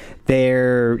 so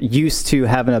they're used to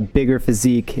having a bigger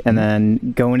physique, and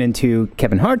then going into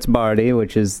Kevin Hart's body,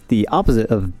 which is the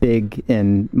opposite of big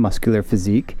and muscular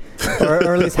physique,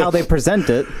 or at least how they present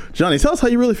it. Johnny, tell us how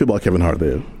you really feel about Kevin Hart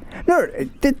there. No,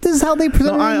 this is how they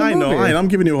present it. I know. I'm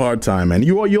giving you a hard time, man.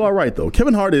 You are right though.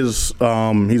 Kevin Hart is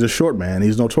he's a short man.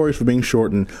 He's notorious for being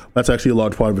short, and that's actually a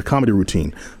large part of his comedy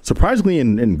routine. Surprisingly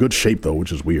in good shape though,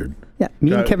 which is weird. Yeah,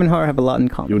 me and Kevin Hart have a lot in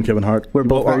common. You and Kevin Hart? We're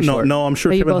both very short. No, I'm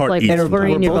sure Kevin Hart like eats.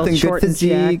 Wolverine, We're both in short good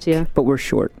physique, jacked, but we're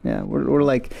short. Yeah, we're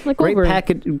like like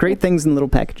great things in little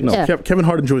packages. No, yeah. Kevin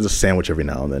Hart enjoys a sandwich every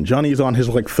now and then. Johnny's on his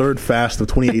third fast of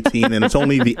 2018, and it's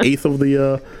only the 8th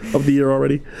of the year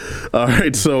already. All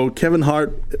right, so Kevin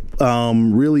Hart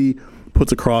really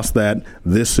puts across that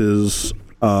this is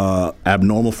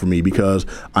abnormal for me because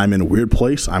I'm in a weird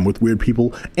place, I'm with weird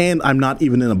people, and I'm not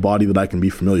even in a body that I can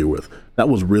be familiar with. That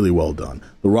was really well done.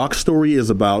 The Rock story is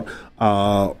about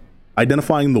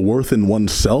identifying the worth in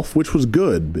oneself, which was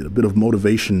good. A bit of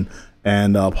motivation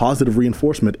and positive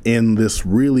reinforcement in this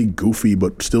really goofy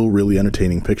but still really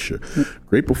entertaining picture.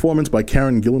 Great performance by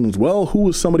Karen Gillan as well, who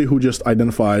is somebody who just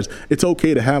identifies it's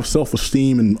okay to have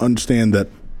self-esteem and understand that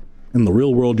in the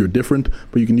real world, you're different,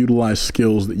 but you can utilize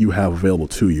skills that you have available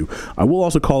to you. I will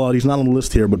also call out, he's not on the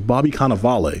list here, but Bobby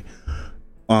Cannavale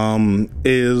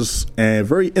is a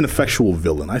very ineffectual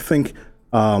villain. I think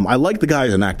I like the guy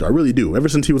as an actor. I really do. Ever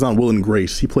since he was on Will and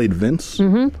Grace, he played Vince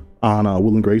on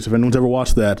Will and Grace. If anyone's ever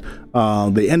watched that,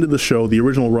 they ended the show, the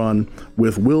original run,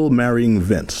 with Will marrying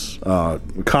Vince, a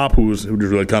cop who's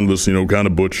like kind of this, kind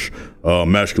of butch,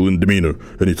 masculine demeanor,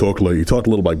 and he talked a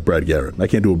little like Brad Garrett. I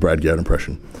can't do a Brad Garrett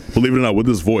impression. Believe it or not, with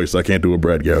this voice, I can't do a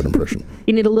Brad Garrett impression.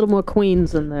 You need a little more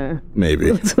Queens in there. Maybe.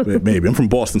 I'm from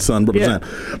Boston, son, represent.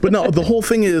 Yeah. But no, the whole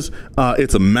thing is,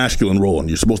 it's a masculine role, and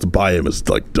you're supposed to buy him as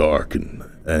like dark and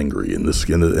angry in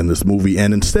this movie,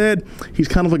 and instead he's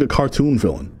kind of like a cartoon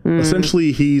villain.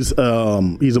 Essentially, he's a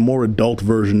more adult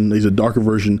version. He's a darker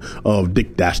version of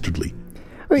Dick Dastardly.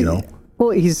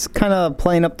 Well, he's kind of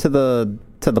playing up to the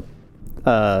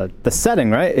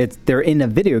setting, right? They're in a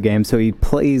video game, so he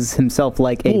plays himself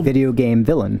like a video game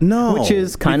villain. No, which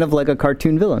is kind of like a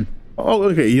cartoon villain. Oh,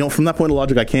 okay. From that point of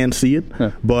logic, I can see it,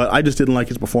 but I just didn't like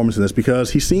his performance in this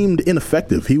because he seemed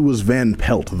ineffective. He was Van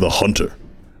Pelt, the hunter.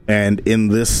 And in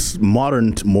this more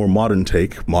modern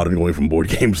take, modern going from board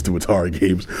games to Atari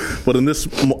games, but in this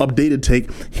updated take,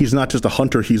 he's not just a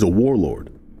hunter, he's a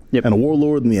warlord. Yep. And a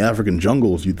warlord in the African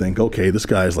jungles, you'd think, okay, this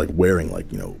guy's like wearing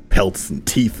pelts and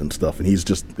teeth and stuff, and he's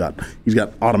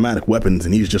got automatic weapons,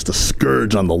 and he's just a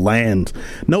scourge on the land.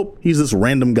 Nope, he's this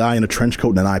random guy in a trench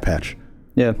coat and an eye patch.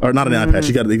 Yeah, or not an eye patch.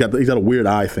 He's got a weird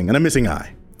eye thing and a missing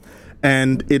eye,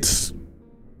 and it's.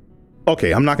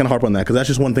 Okay, I'm not going to harp on that because that's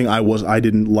just one thing I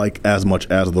didn't like as much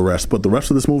as the rest. But the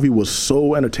rest of this movie was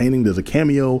so entertaining. There's a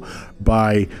cameo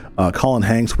by Colin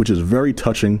Hanks, which is very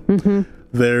touching. Mm-hmm.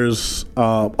 There's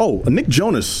Nick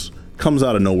Jonas comes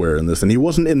out of nowhere in this, and he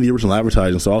wasn't in the original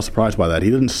advertising, so I was surprised by that.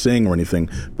 He didn't sing or anything,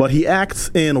 but he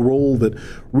acts in a role that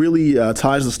really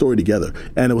ties the story together.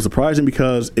 And it was surprising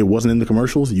because it wasn't in the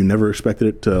commercials. You never expected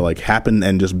it to happen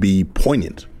and just be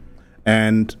poignant.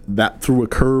 And that threw a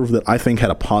curve that I think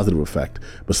had a positive effect.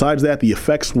 Besides that, the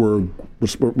effects were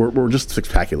just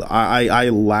spectacular. I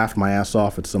laughed my ass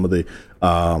off at some of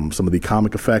the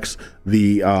comic effects,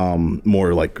 the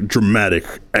more dramatic,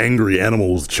 angry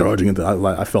animals charging into.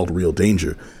 I felt real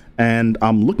danger, and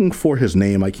I'm looking for his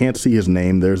name. I can't see his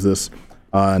name. There's this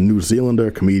New Zealander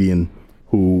comedian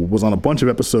who was on a bunch of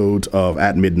episodes of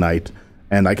At Midnight.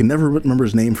 And I can never remember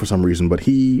his name for some reason, but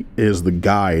he is the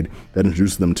guide that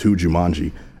introduced them to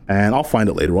Jumanji. And I'll find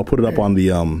it later. I'll put it up on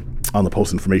the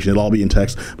post information. It'll all be in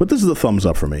text. But this is a thumbs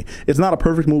up for me. It's not a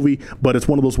perfect movie, but it's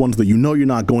one of those ones that you're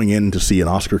not going in to see an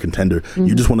Oscar contender. Mm-hmm.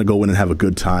 You just want to go in and have a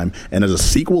good time. And as a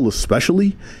sequel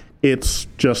especially, it's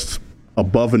just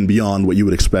above and beyond what you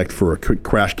would expect for a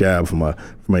crash cab from a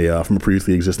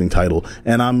previously existing title.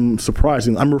 And I'm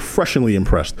refreshingly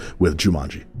impressed with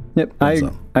Jumanji. Yep, I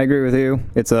agree with you.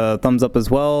 It's a thumbs up as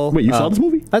well. Wait, you saw this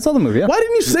movie? I saw the movie, yeah. Why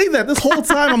didn't you say that? This whole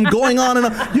time I'm going on and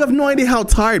on. You have no idea how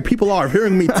tired people are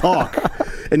hearing me talk.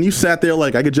 And you sat there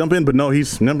like I could jump in, but no,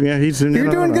 he's You're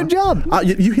doing a good job.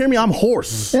 You hear me? I'm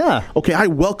hoarse. Yeah. Okay, I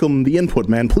welcome the input,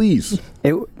 man, please.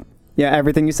 Yeah,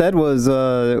 everything you said was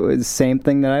the same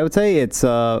thing that I would say. It's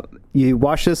you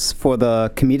watch this for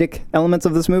the comedic elements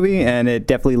of this movie, and it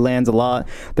definitely lands a lot.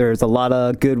 There's a lot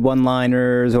of good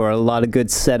one-liners or a lot of good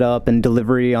setup and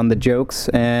delivery on the jokes,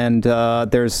 and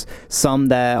there's some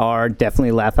that are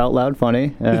definitely laugh out loud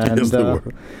funny. And, Yes, they were.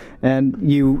 And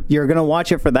you're gonna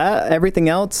watch it for that. Everything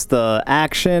else, the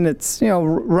action, it's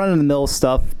run-of-the-mill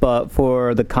stuff. But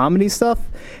for the comedy stuff,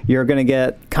 you're gonna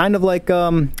get kind of like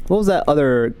what was that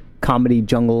other comedy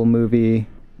jungle movie?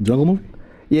 Jungle movie?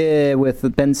 Yeah,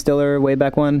 with Ben Stiller way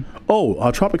back when. Oh,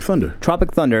 Tropic Thunder.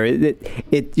 Tropic Thunder.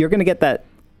 You're gonna get that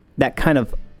kind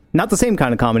of, not the same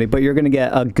kind of comedy, but you're gonna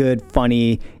get a good,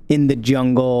 funny in the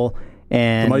jungle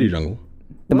and The Mighty Jungle.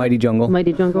 The Mighty Jungle.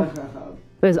 Mighty Jungle.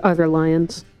 Are there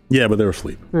lions? Yeah, but they were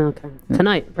asleep. Okay.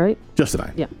 Tonight, right? Just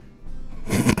tonight. Yeah.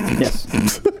 Yes.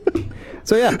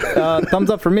 So yeah, thumbs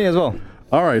up for me as well.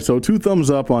 All right, so 2 thumbs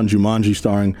up on Jumanji,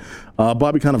 starring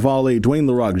Bobby Cannavale, Dwayne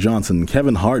 "The Rock" Johnson,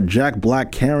 Kevin Hart, Jack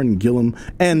Black, Karen Gillan,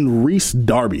 and Reese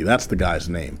Darby. That's the guy's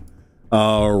name.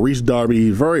 Reese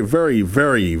Darby, very, very,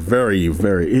 very, very,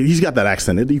 very. He's got that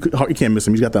accent. You can't miss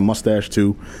him. He's got that mustache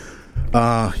too.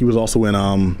 He was also in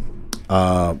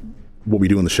What We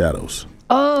Do in the Shadows.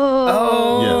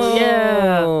 Oh, Yes.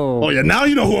 yeah. Oh yeah, now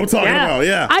you know who I'm talking about.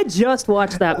 Yeah. I just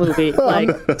watched that movie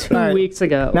like 2 weeks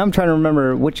ago. Now I'm trying to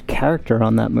remember which character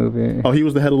on that movie. Oh, he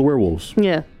was the head of the werewolves.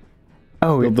 Yeah.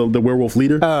 Oh, The werewolf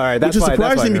leader. all right, which is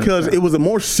surprising because it it was a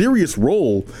more serious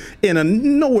role in a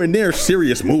nowhere near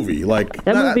serious movie. Like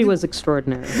That movie was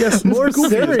extraordinary. yes, more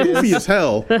goofy as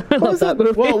hell. I love that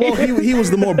movie. Well, he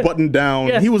was the more buttoned down.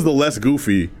 Yeah. He was the less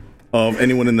goofy of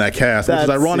anyone in that cast, which is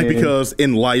That ironic scene. because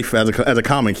in life as a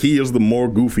comic, he is the more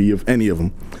goofy of any of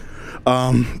them.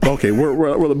 Okay,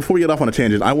 we're before we get off on a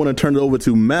tangent, I want to turn it over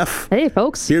to Meth. Hey,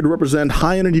 folks. Here to represent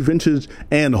High Energy Vintage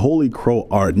and Holy Crow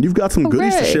Art. And you've got some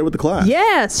goodies to Hooray. share with the class.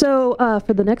 Yeah, so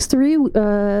for the next 3,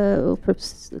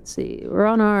 let's see, we're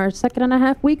on our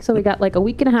 2.5 week, so we got like a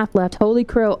week and a half left. Holy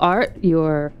Crow Art,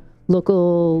 your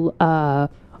local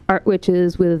art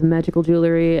witches with magical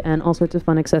jewelry and all sorts of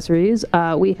fun accessories.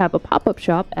 We have a pop-up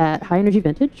shop at High Energy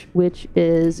Vintage, which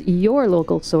is your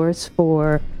local source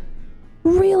for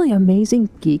really amazing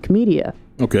geek media.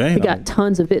 Okay. We got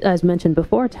tons of it, as mentioned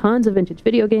before, tons of vintage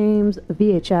video games,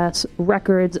 VHS,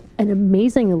 records, an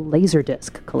amazing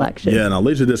Laserdisc collection. Yeah, now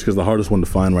Laserdisc is the hardest one to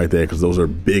find right there because those are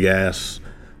big ass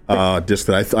discs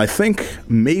that I think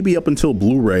maybe up until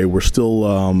Blu-ray were still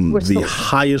the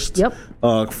highest Yep.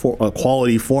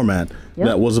 quality format Yep.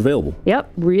 that was available.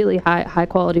 Yep, really high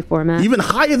quality format. Even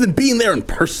higher than being there in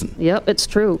person. Yep, it's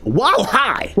true. Wow,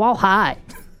 high. While high,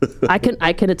 I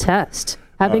can attest.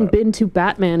 Having been to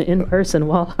Batman in person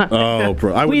while high. Oh,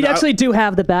 bro. We actually do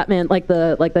have the Batman, like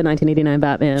the 1989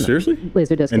 Batman. Seriously?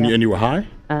 Laserdisc. And, yeah. and you were high?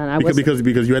 And I because, was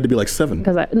because you had to be like 7.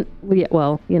 because I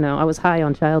was high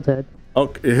on childhood.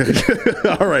 Okay.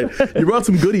 All right. You brought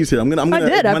some goodies here. I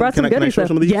did. I brought some goodies. Can I show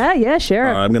some of these? Yeah, sure.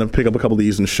 All right, I'm going to pick up a couple of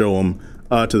these and show them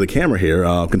to the camera here.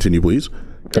 Continue, please.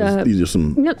 'Cause these are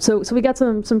some. Yep. So we got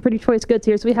some pretty choice goods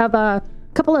here. So we have a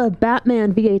couple of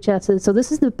Batman VHSs. So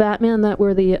this is the Batman that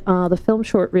were the film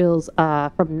short reels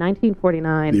from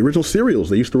 1949. The original serials.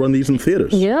 They used to run these in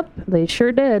theaters. Yep, they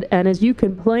sure did. And as you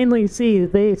can plainly see,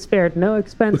 they spared no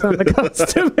expense on the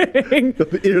costuming.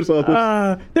 The ears on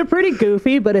this. They're pretty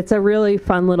goofy, but it's a really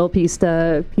fun little piece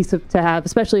to have,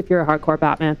 especially if you're a hardcore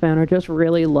Batman fan or just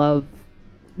really love,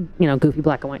 goofy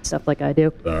black and white stuff like I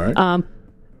do. All right.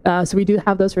 So we do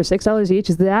have those for $6 each.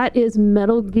 That is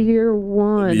Metal Gear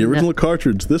 1. The original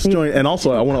cartridge. This joint, and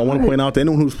also I want to point out to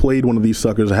anyone who's played one of these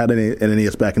suckers or had an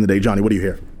NES back in the day. Johnny, what do you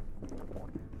hear?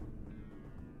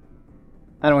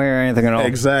 I don't hear anything at all.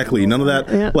 Exactly. None of that.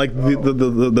 Yeah. Like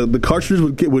the cartridge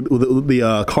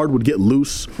the card would get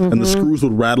loose and the screws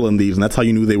would rattle in these, and that's how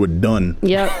you knew they were done.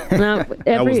 Yep. Now,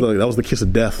 That was the kiss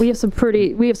of death. we have some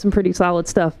pretty solid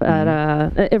stuff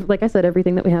at like I said,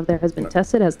 everything that we have there has been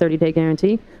tested, has 30-day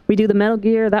guarantee. We do the Metal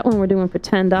Gear, that one we're doing for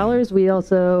 $10. We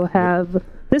also have,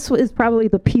 this is probably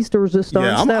the piece de resistance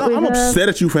Yeah, that we I'm have. upset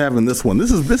at you for having this one.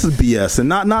 This is BS, and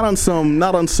not on some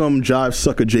jive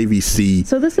sucker JVC.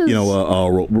 So this is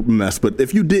mess. But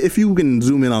if you can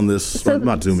zoom in on this, or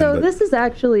not zoom in. So But this is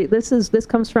actually this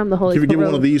comes from the Holy give Crow.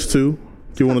 one of these too.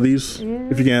 Give one of these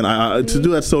if you can. To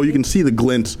do that so you can see the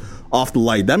glint off the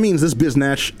light. That means this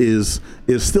biznatch is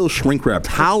still shrink wrapped.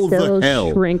 How Still the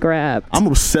hell? shrink wrapped. I'm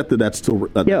upset that's still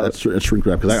that's shrink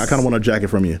wrapped because I kind of want a jacket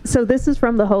from you. So this is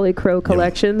from the Holy Crow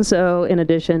collection. So in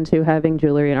addition to having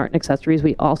jewelry and art and accessories,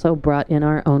 we also brought in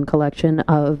our own collection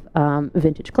of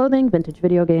vintage clothing, vintage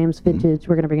video games, vintage.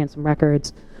 We're going to bring in some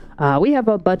records. We have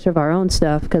a bunch of our own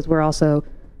stuff because we're also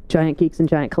giant geeks and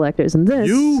giant collectors. And this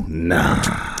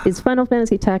is Final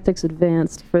Fantasy Tactics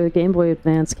Advanced for the Game Boy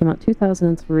Advance. Came out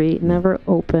 2003. Never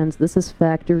opens. This is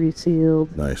factory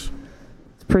sealed. Nice.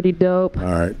 It's pretty dope. All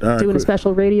right. Doing a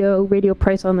special radio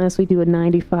price on this. We do a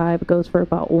 95. It goes for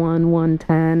about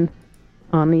 110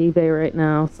 on the eBay right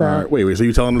now. So. All right. Wait. So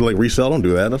you telling me to like resell? Don't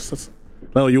do that. That's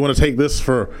no, you want to take this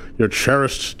for your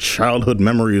cherished childhood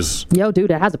memories. Yo,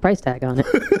 dude, it has a price tag on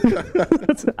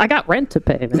it. I got rent to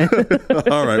pay, man.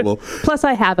 All right, well. Plus,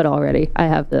 I have it already. I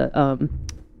have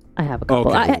I have a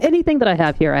couple. Okay. Anything that I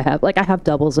have here, I have. Like, I have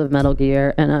doubles of Metal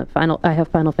Gear, and I have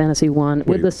Final Fantasy 1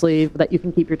 with the sleeve that you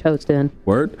can keep your toast in.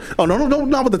 Word? Oh, no,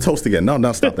 not with the toast again. No,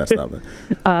 stop that.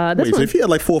 Wait, so if you had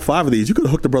like 4 or 5 of these, you could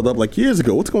have hooked the brother up like years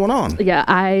ago. What's going on? Yeah,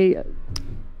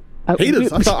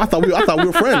 Haters. I thought we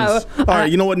were friends. All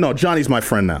right, you know what? No, Johnny's my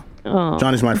friend now. Oh.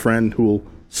 Johnny's my friend who will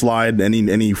slide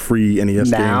any free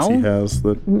NES games he has.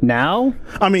 Now?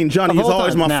 I mean, Johnny, he's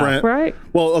always my friend. Right.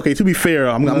 Well, okay, to be fair,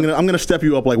 I'm gonna step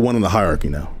you up like one in the hierarchy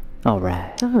now. All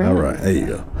right. There you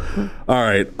go. All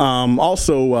right.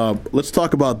 Also, let's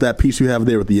talk about that piece you have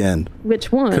there at the end.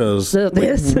 Which one? Because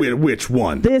which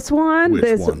one? This one. Which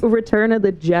this one? Return of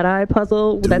the Jedi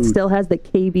puzzle that still has the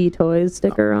KB Toys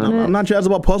sticker on it. I'm not jazzed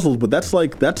about puzzles, but that's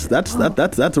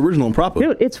original and proper.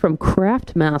 Dude, it's from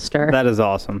Craftmaster. That is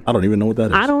awesome. I don't even know what that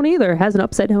is. I don't either. It has an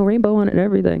upside down rainbow on it and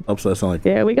everything. Upside down like.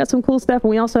 Yeah, we got some cool stuff, and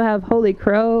we also have Holy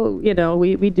Crow. You know,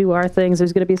 we do our things.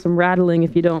 There's going to be some rattling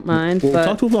if you don't mind. Well,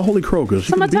 talk to us about Holy Crow because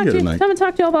she couldn't be here tonight. I'm going to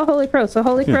talk to you all about Holy Crow. So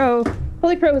Holy Crow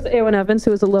is Eowyn Evans,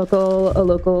 who is a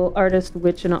local artist,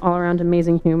 witch, and an all-around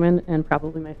amazing human, and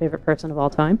probably my favorite person of all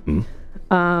time.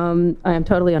 Mm. I am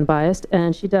totally unbiased,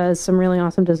 and she does some really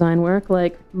awesome design work,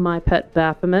 like My Pet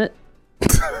Baphomet.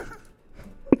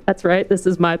 That's right. This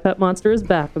is My Pet Monster is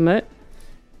Baphomet.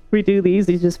 We do these.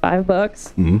 These just $5.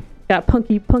 Mm-hmm. Got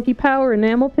Punky Power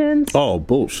enamel pins. Oh,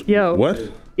 bullshit. Yo. What?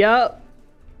 Yup.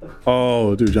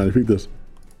 Oh, dude, Johnny, read this.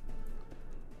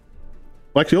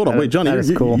 Actually, hold on. Wait, Johnny,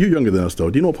 you're younger than us, though.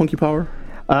 Do you know Punky Power?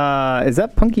 Is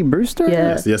that Punky Brewster?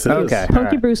 Yes, it is. Okay.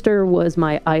 Punky Brewster was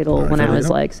my idol when I was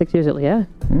like 6 years old. Yeah.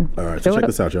 All right, so check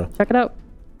this out, y'all. Check it out.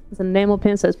 It's an enamel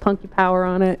pin, says Punky Power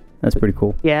on it. That's pretty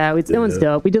cool. Yeah, that one's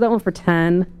dope. We do that one for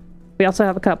 10. We also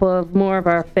have a couple of more of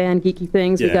our fan geeky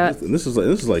things. Yeah, we got. This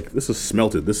is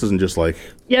smelted. This isn't just like.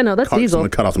 Yeah, no, that's diesel.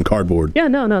 Someone cut out some cardboard. Yeah,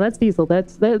 no, that's diesel.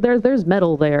 There's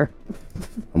metal there.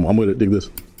 I'm gonna dig this.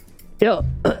 Yo.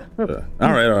 All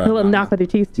right. A little knock with your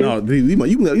teeth too. No,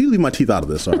 you leave my teeth out of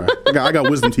this. All right. I got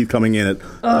wisdom teeth coming in.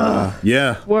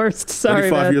 Yeah. Worst.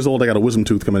 Sorry. 35 years old. I got a wisdom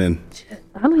tooth coming in.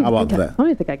 How about that? I don't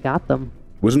even think I got them.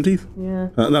 Wisdom teeth? Yeah.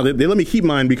 No, they let me keep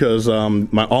mine because all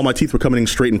my teeth were coming in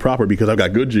straight and proper because I've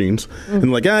got good genes. And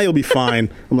they're like, you'll be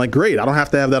fine. I'm like, great. I don't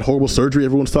have to have that horrible surgery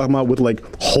everyone's talking about with like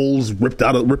holes ripped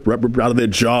out of their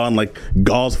jaw and like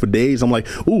gauze for days. I'm like,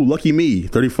 ooh, lucky me.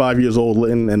 35 years old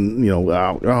and you know,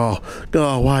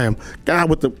 why am God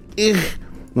with the.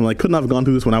 I'm like, couldn't I have gone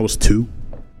through this when I was 2?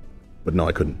 But no,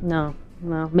 I couldn't. No,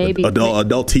 maybe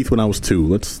adult teeth when I was 2.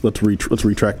 Let's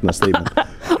retract that statement.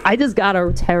 I just got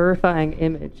a terrifying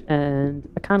image, and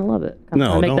I kind of love it.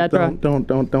 Don't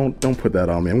put that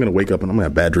on me. I'm gonna wake up and I'm gonna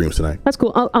have bad dreams tonight. That's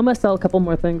cool. I'm gonna sell a couple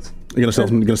more things. You're gonna sell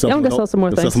some. I'm gonna sell some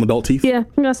more things. Sell some adult teeth. Yeah,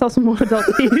 I'm gonna sell some more adult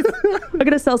teeth. I'm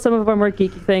gonna sell some of our more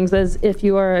geeky things. As if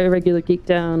you are a regular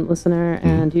Geekdown listener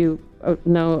and you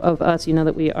know of us, you know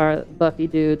that we are Buffy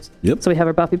dudes. Yep. So we have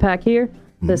our Buffy pack here.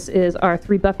 This is our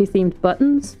 3 Buffy themed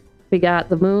buttons. We got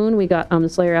the moon, we got the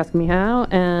Slayer Ask Me How,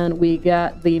 and we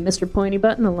got the Mr. Pointy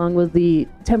button along with the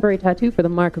temporary tattoo for the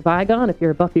Mark of Vigon. If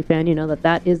you're a Buffy fan, you know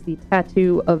that is the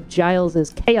tattoo of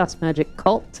Giles' Chaos Magic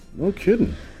cult. No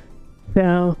kidding.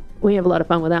 So we have a lot of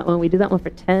fun with that one. We do that one for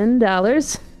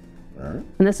 $10. All right.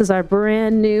 And this is our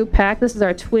brand new pack. This is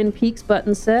our Twin Peaks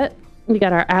button set. We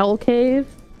got our Owl Cave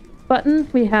button.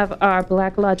 We have our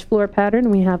Black Lodge floor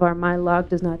pattern. We have our My Log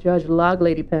Does Not Judge Log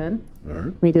Lady pen. All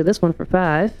right. We do this one for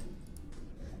 $5.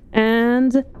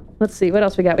 And let's see, what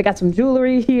else we got? We got some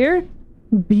jewelry here.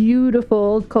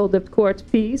 Beautiful cold dipped quartz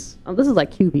piece. Oh, this is like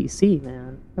QVC,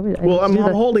 man. I'm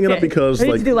holding it up because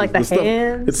like, do like the stuff,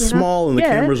 hands. it's small and the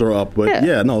cameras are up, but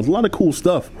there's a lot of cool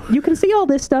stuff. You can see all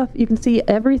this stuff. You can see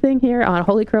everything here on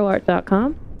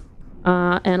holycrowart.com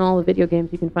and all the video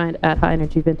games you can find at High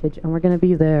Energy Vintage. And we're going to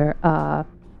be there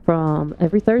for from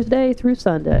every Thursday through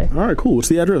Sunday. All right, cool. What's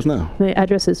the address now? The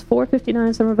address is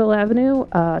 459 Somerville Avenue,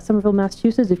 Somerville,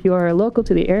 Massachusetts. If you are local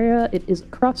to the area, it is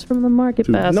across from the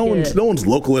Market Basket. No one's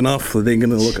local enough that they're going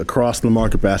to look across the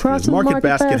Market Basket. The Market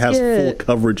Basket has full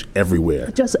coverage everywhere.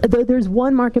 There's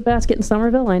one Market Basket in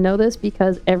Somerville. I know this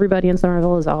because everybody in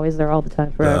Somerville is always there all the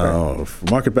time, forever.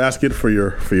 Market Basket for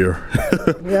your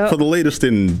Yep. for the latest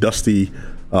in dusty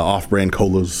off-brand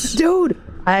colas. Dude,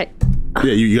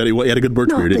 you had a good birch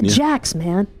beer, didn't you? The Jacks,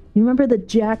 man. You remember the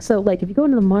Jacks? So, like, if you go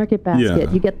into the Market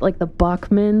Basket, you get, like, the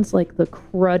Bachmans, like, the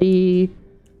cruddy.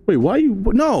 Wait, why you?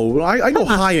 No, I go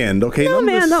high end, okay? No,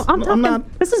 man, no. I'm talking.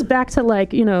 This is back to,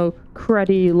 like,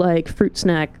 cruddy, like, fruit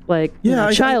snack, like,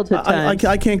 childhood times.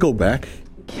 I can't go back.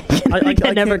 I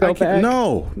can never go back.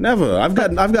 No, never. I've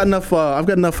got enough. I've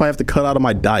got enough. I have to cut out of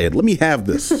my diet. Let me have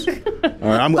this. All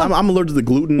right, I'm allergic to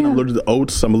gluten. Yeah. I'm allergic to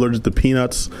oats. I'm allergic to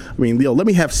peanuts. I mean, let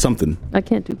me have something. I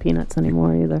can't do peanuts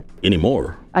anymore either.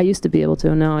 Anymore? I used to be able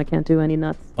to. Now I can't do any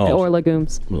nuts or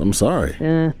legumes. Well, I'm sorry.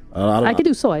 Yeah. I can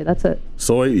do soy. That's it.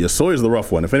 Soy? Yeah, soy is the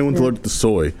rough one. If anyone's allergic to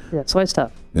soy. Yeah, soy's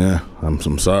tough. Yeah,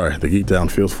 I'm sorry. The Geekdown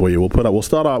feels for you. We'll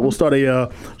start a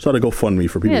GoFundMe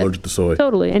for people allergic to soy.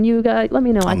 Totally. And you guys, let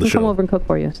me know. I can come over and cook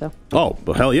for you. So. Oh,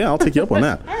 well, hell yeah! I'll take you up on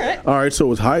that. All right. So it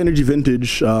was High Energy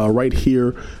Vintage right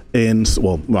here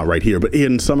not right here, but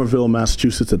in Somerville,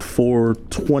 Massachusetts at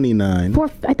 429.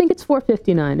 I think it's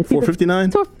 459. 459?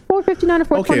 It's 459 or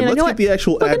 429. Okay, let's get the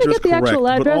actual address correct.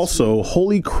 But also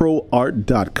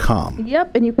holycrowart.com.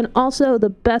 Yep, and you can also, the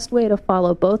best way to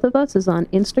follow both of us is on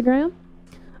Instagram.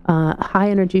 High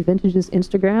Energy Vintage's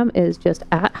Instagram is just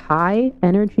at High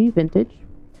Energy Vintage,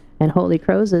 and Holy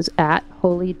Crow's is at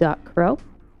holy.crow.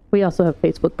 We also have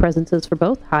Facebook presences for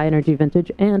both High Energy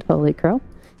Vintage and Holy Crow.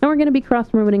 And we're going to be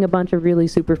cross-promoting a bunch of really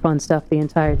super fun stuff the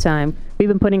entire time. We've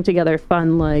been putting together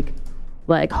fun, like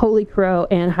Holy Crow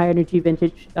and High Energy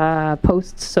Vintage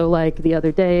posts. So, like, the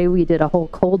other day, we did a whole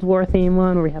Cold War theme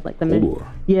one where we had, like, the... Cold War?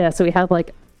 Yeah, so we have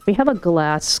a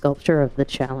glass sculpture of the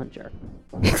Challenger.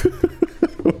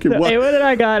 Okay, Hey, what did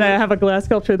I got? I have a glass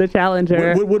sculpture of the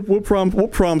Challenger.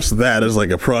 What prompts that as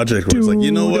like a project where it's like,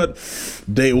 you know what?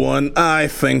 Day one, I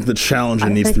think the Challenger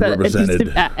needs to be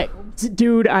represented.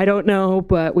 Dude, I don't know,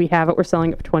 but we have it. We're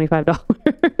selling it for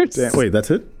 $25. Wait,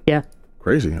 that's it? Yeah.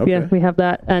 Crazy. Okay. Yeah, we have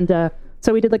that. And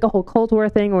so we did like a whole Cold War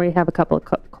thing where we have a couple of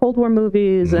Cold War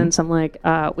movies and some we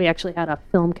actually had a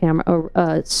film camera,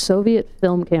 a Soviet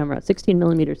film camera, 16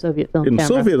 millimeter Soviet film camera. In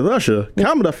Soviet Russia,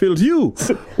 camera fills you.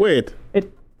 Wait.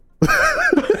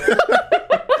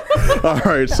 All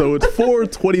right, so it's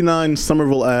 429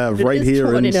 Somerville Ave, right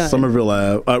here in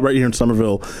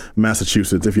Somerville,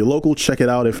 Massachusetts. If you're local, check it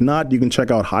out. If not, you can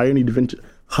check out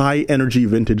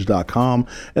highenergyvintage.com,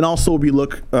 and also be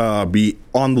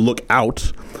on the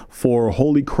lookout for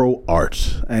Holy Crow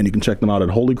Art, and you can check them out at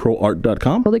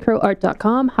holycrowart.com.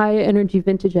 Holycrowart.com, High Energy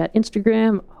Vintage at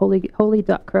Instagram,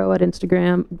 holy.crow at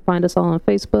Instagram. Find us all on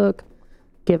Facebook.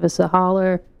 Give us a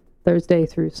holler Thursday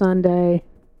through Sunday.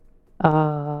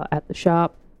 At the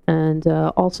shop, and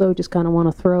also just kind of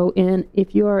want to throw in,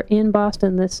 if you are in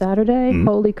Boston this Saturday,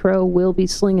 Holy Crow will be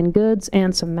slinging goods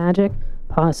and some magic,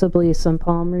 possibly some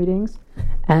palm readings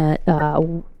at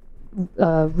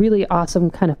really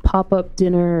awesome kind of pop-up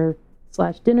dinner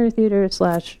theater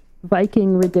 /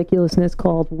 Viking ridiculousness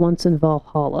called Once in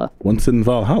Valhalla. Once in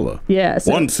Valhalla? Yes.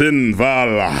 Yeah, Once in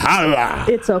Valhalla!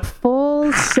 It's a full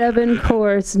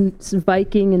 7-course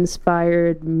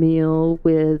Viking-inspired meal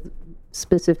with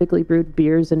specifically brewed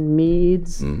beers and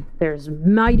meads. There's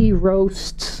mighty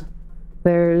roasts.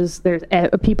 There's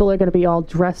people are going to be all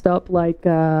dressed up like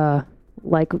the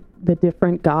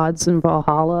different gods in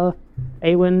Valhalla.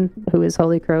 Eowyn, who is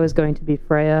Holy Crow, is going to be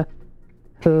Freya,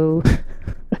 who,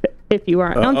 if you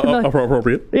aren't unfamiliar,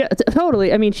 appropriate. Yeah,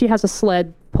 totally. I mean, she has a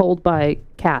sled pulled by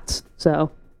cats, so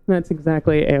that's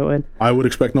exactly Eowyn. I would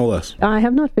expect no less. I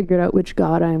have not figured out which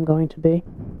god I am going to be.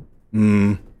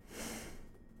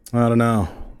 I don't know.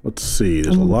 Let's see.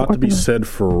 There's a lot to be said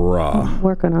for Ra. I'm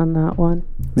working on that one.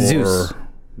 Zeus.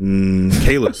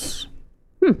 Kalis.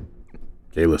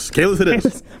 Kalis it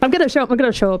is. I'm gonna show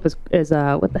up as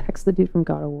what the heck's the dude from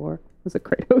God of War? Was it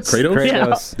Kratos? Kratos?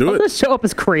 Yeah. Do it. I'm gonna show up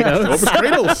as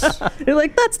Kratos. You're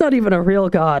like, that's not even a real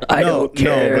god. I don't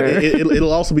care. No, but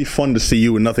it'll also be fun to see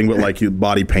you in nothing but like your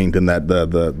body paint and that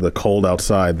the cold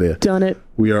outside there. Done it.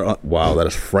 We are wow, that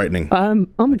is frightening. I'm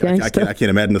a gangster. I can't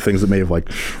imagine the things that may have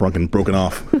like shrunk and broken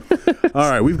off. All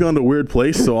right, we've gone to a weird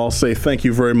place, so I'll say thank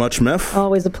you very much, Meph.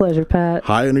 Always a pleasure, Pat.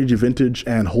 High Energy Vintage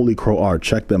and Holy Crow Art.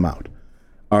 Check them out.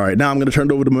 All right, now I'm going to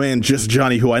turn it over to my man, Just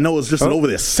Johnny, who I know is just over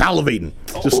there salivating,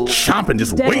 just chomping,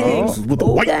 just waiting with the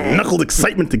white-knuckled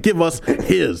excitement to give us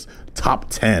his top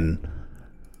 10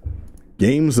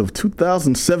 games of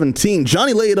 2017.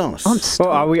 Johnny, lay it on us. Oh,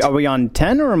 are we on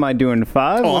 10 or am I doing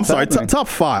 5? Oh, I'm sorry. Top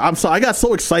 5. I'm sorry. I got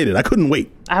so excited. I couldn't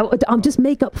wait. I'll just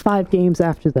make up 5 games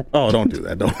after that. Oh, don't do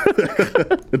that. Don't.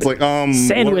 It's like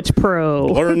Sandwich Pro.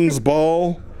 Learns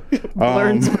Ball.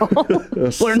 Learns Ball.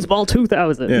 Learns Ball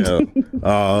 2000.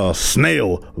 Yeah.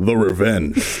 Snail the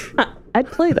Revenge. I'd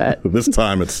play that. This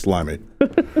time it's slimy.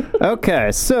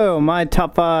 Okay, so my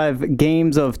top 5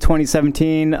 games of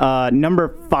 2017. Number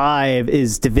 5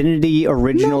 is Divinity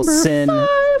Original Sin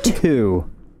 2.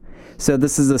 So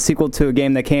this is a sequel to a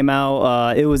game that came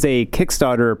out. It was a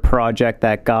Kickstarter project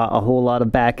that got a whole lot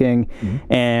of backing,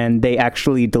 and they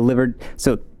actually delivered.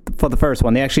 So for the first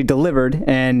one, they actually delivered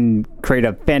and created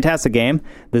a fantastic game.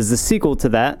 This is a sequel to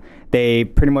that. They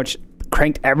pretty much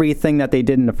cranked everything that they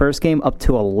did in the first game up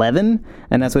to 11,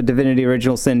 and that's what Divinity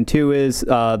Original Sin 2 is.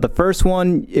 The first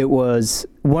one, it was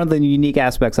one of the unique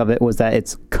aspects of it was that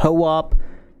it's co-op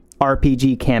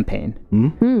RPG campaign.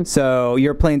 So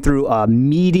you're playing through a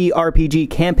meaty RPG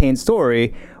campaign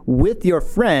story with your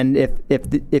friend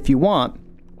if you want.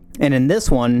 And in this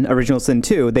one, Original Sin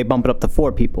 2, they bump it up to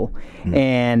 4 people.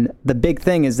 And the big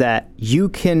thing is that you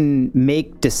can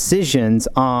make decisions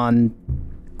on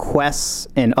quests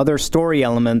and other story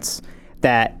elements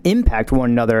that impact one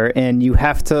another, and you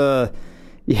have to,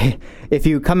 if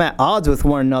you come at odds with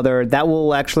one another, that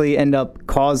will actually end up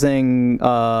causing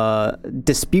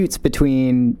disputes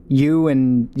between you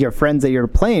and your friends that you're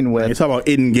playing with. You're talking about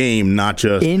in-game, not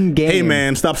just in-game. Hey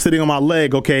man, stop sitting on my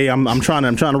leg. Okay, I'm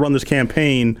trying to run this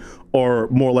campaign. Or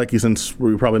more likely, since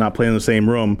we're probably not playing in the same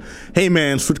room, hey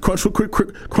man,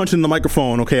 crunching the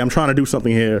microphone. Okay, I'm trying to do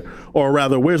something here. Or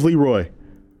rather, where's Leroy?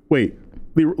 Wait,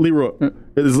 Leroy.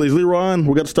 Is Leroy on?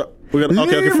 We got to start.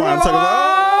 Okay, fine.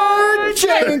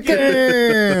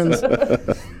 Jenkins.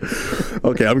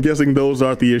 Okay, I'm guessing those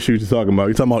aren't the issues you're talking about.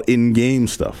 You're talking about in-game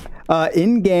stuff.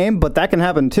 In-game, but that can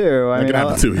happen too. I mean,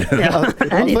 happen too. Yeah.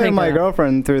 I was playing my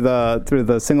girlfriend through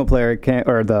the single player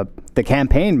or the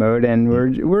campaign mode, and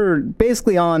we're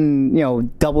basically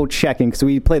on double checking because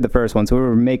we played the first one, so we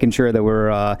were making sure that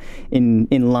we're in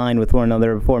line with one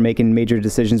another before making major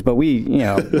decisions. But we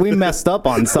messed up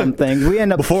on some things. We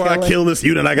end up I kill this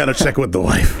unit, I gotta check with the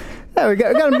wife. Yeah, we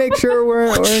got to make sure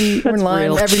we're in line.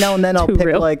 Real. Every now and then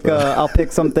I'll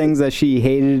pick some things that she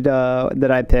hated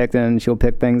that I picked, and she'll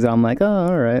pick things that I'm like, oh,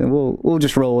 all right, we'll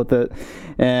just roll with it.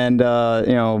 And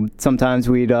sometimes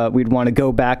we'd want to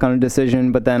go back on a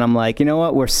decision, but then I'm like, you know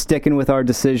what, we're sticking with our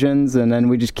decisions, and then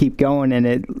we just keep going, and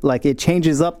it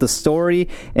changes up the story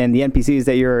and the NPCs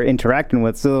that you're interacting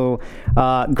with. So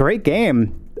great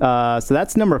game. So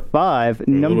that's number 5.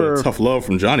 Tough love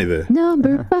from Johnny there.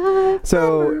 Number 5.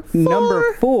 So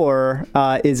number 4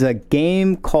 is a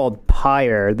game called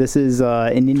Pyre. This is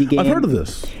an indie game. I've heard of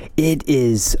this. It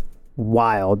is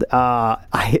wild.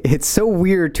 It's so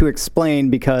weird to explain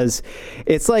because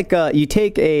it's like you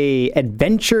take a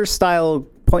adventure style,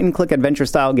 point and click adventure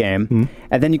style game,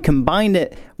 and then you combine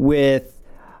it with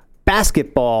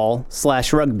basketball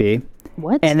 / rugby.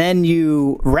 What? And then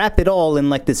you wrap it all in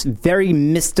like this very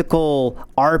mystical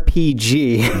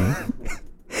RPG.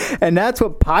 And that's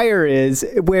what Pyre is,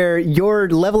 where you're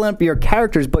leveling up your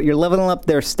characters, but you're leveling up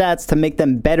their stats to make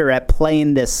them better at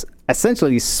playing this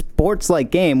essentially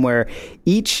sports-like game where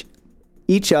each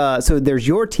so there's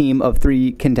your team of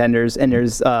 3 contenders, and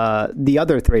there's the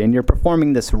other 3, and you're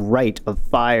performing this rite of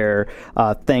fire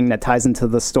thing that ties into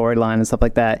the storyline and stuff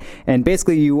like that. And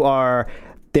basically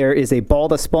there is a ball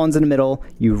that spawns in the middle.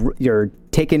 You're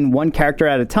taking one character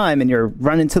at a time, and you're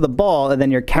running to the ball, and then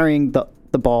you're carrying the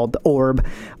ball, the orb,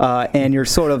 and you're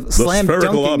sort of slam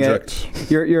dunking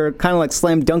it. You're kind of like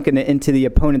slam dunking it into the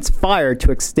opponent's fire to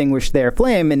extinguish their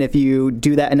flame. And if you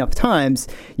do that enough times,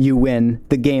 you win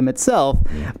the game itself.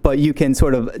 But you can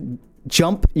sort of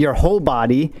jump your whole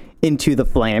body into the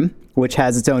flame, which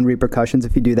has its own repercussions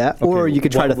if you do that. Okay. Or you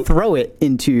could try to throw it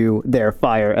into their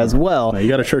fire as well. Now, you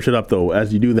got to church it up, though.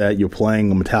 As you do that, you're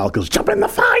playing Metallica's Jump in the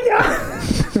Fire!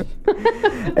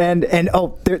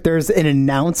 There's an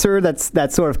announcer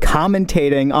that's sort of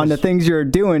commentating on the things you're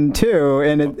doing, too.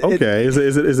 And is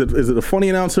it a funny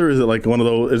announcer? Is it like one of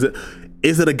those...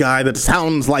 Is it a guy that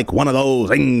sounds like one of those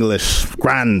English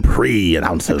Grand Prix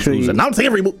announcers who's announcing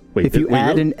every move? If you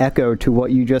add an echo to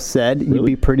what you just said, you'd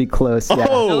be pretty close. Yeah.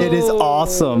 Oh! It is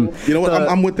awesome. You know what?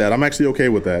 I'm with that. I'm actually okay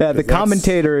with that. Yeah, the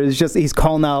commentator is he's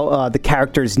calling out the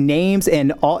characters' names,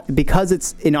 and because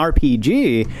it's an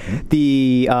RPG,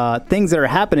 the things that are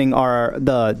happening are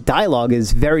the dialogue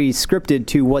is very scripted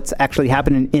to what's actually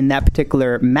happening in that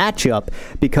particular matchup,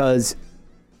 because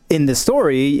in the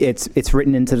story, it's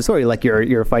written into the story. Like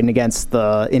you're fighting against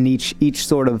in each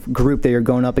sort of group that you're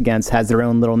going up against has their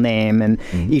own little name, and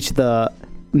each of the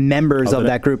members of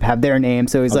that group have their name.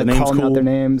 So he's like calling out their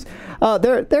names.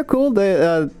 They're cool.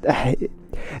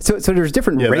 So there's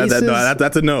different races.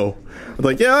 That's a no.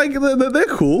 Like, yeah, they're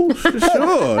cool. Sure,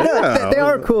 yeah. They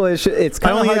are cool. It's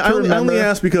kind of hard to remember. I only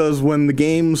ask because when the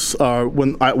games are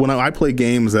when I play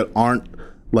games that aren't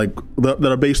like that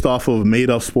are based off of made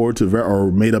up sports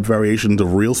or made up variations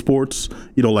of real sports,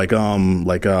 damn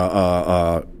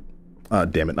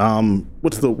it,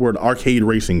 what's the word? Arcade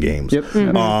racing games. Yep.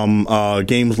 Mm-hmm.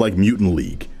 Games like Mutant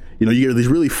League. You get these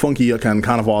really funky, kind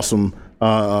of awesome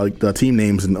team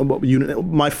names,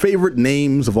 and my favorite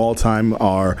names of all time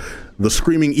are the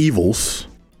Screaming Evils,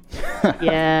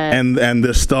 and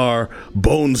their star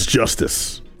Bones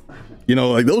Justice.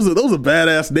 Like those are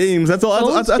badass names. That's all.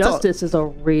 Bones Justice is a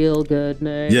real good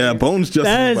name. Yeah, Bones Justice.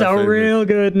 That is a real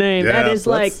good name. Yeah, that's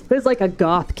like a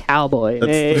goth cowboy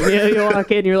name. You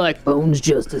walk in, you're like, Bones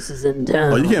Justice is in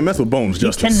town. Oh, you can't mess with Bones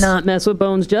Justice. You cannot mess with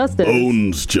Bones Justice.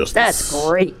 Bones Justice. That's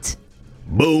great.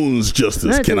 Bones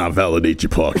Justice cannot validate your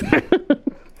parking.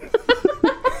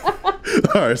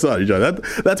 All right, sorry, John.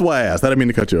 That's why I asked. I didn't mean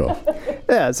to cut you off.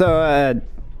 Yeah, so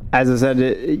as I said,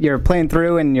 you're playing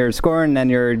through and you're scoring and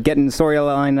you're getting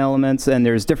storyline elements and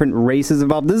there's different races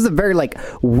involved. This is a very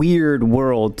weird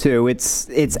world too.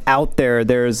 It's out there.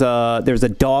 There's a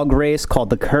dog race called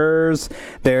the Curs.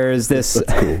 There's this.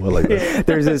 That's cool. I like that.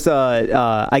 There's this.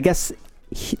 I guess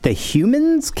the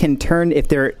humans can turn if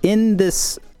they're in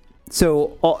this.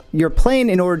 So you're playing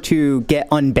in order to get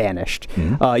unbanished.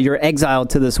 Mm-hmm. You're exiled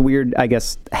to this weird, I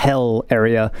guess, hell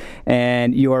area,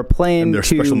 and you're playing. And their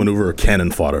special maneuver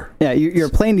cannon fodder. Yeah, you're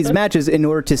playing these matches in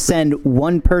order to send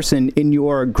one person in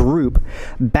your group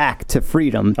back to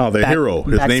freedom. Oh, the hero.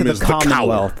 His name is the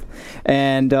Commonwealth.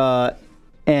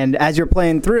 And as you're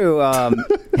playing through,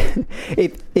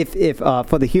 if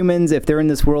for the humans, if they're in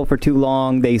this world for too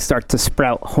long, they start to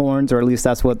sprout horns, or at least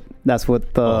that's what that's not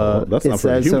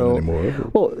for a human anymore.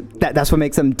 Well, that's what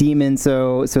makes them demons.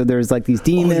 So there's these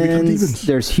demons.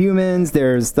 There's humans.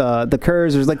 There's the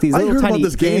Curs. There's these little tiny. I heard about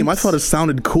this game. I thought it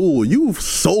sounded cool. You've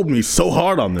sold me so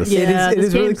hard on this. Yeah, it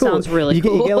is really cool. Sounds really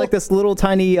cool. You get this little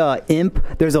tiny imp.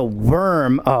 There's a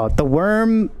worm.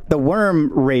 The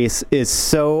worm race is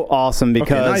so awesome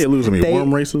because now you're losing me.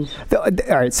 Worm races? All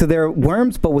right, so they're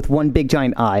worms, but with one big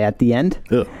giant eye at the end.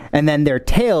 Ugh. And then their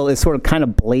tail is sort of kind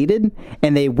of bladed,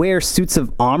 and they wear suits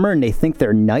of armor, and they think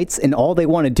they're knights, and all they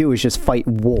want to do is just fight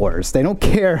wars. They don't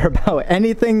care about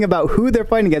anything about who they're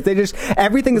fighting against.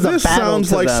 Everything is a battle to them. This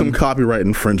sounds like some copyright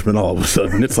infringement all of a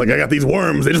sudden. It's like, I got these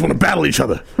worms, they just want to battle each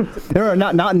other. They're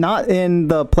not in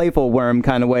the playful worm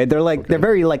kind of way. They're they're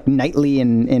very knightly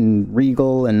and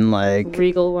regal and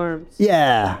regal worms.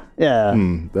 Yeah.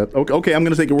 Okay, I'm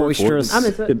going to take your word for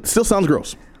it. It still sounds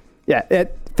gross. Yeah,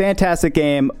 fantastic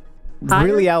game. Pyre?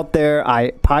 Really out there.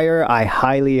 Pyre, I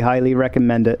highly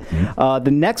recommend it. Mm-hmm.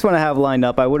 The next one I have lined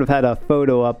up, I would have had a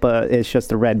photo up, it's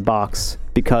just a red box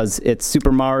because it's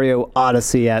Super Mario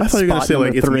Odyssey at spot I thought you were going to say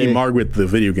number 3. It's Me, Margaret, the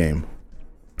video game.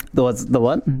 The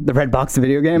what? The red box, the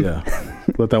video game? Yeah.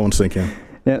 Let that one sink in.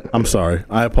 Yeah. I'm sorry.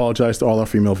 I apologize to all our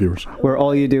female viewers. Where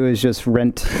all you do is just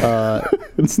rent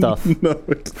stuff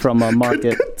from a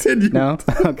market. Continue. No?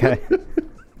 Okay.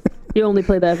 You only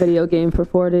play that video game for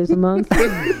 4 days a month.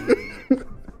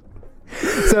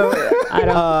 So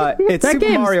it's Super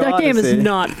Mario Odyssey. That game is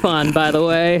not fun, by the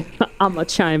way. I'm gonna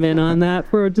chime in on that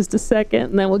for just a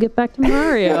second, and then we'll get back to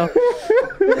Mario.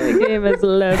 The game is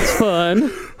less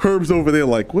fun. Herb's over there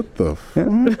like, what the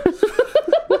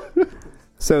fuck?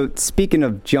 So speaking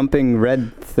of jumping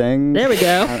red things, there we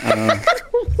go.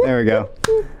 There we go.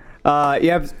 You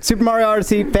have Super Mario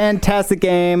Odyssey, fantastic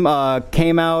game.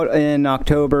 Came out in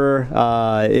October.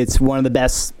 It's one of the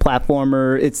best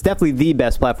platformer. It's definitely the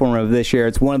best platformer of this year.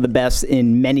 It's one of the best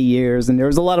in many years. And there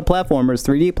was a lot of platformers,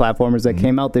 3D platformers that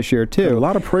came out this year too. A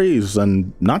lot of praise,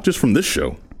 and not just from this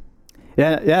show.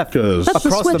 Yeah. Because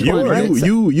across the board, right?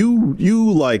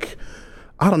 You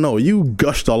I don't know. You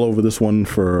gushed all over this one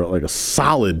for a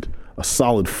solid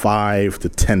 5 to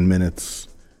 10 minutes.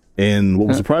 And what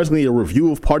was surprisingly a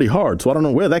review of Party Hard, so I don't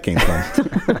know where that came from.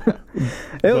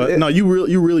 No, you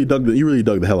really dug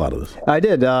the hell out of this. I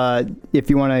did. If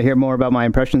you want to hear more about my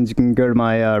impressions, you can go to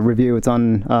my review. It's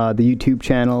on the YouTube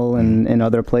channel and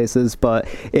other places. But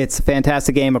it's a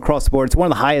fantastic game across the board. It's one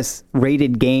of the highest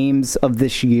rated games of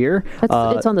this year.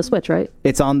 It's on the Switch, right?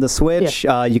 It's on the Switch.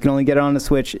 Yeah. You can only get it on the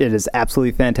Switch. It is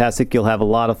absolutely fantastic. You'll have a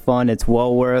lot of fun. It's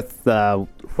well worth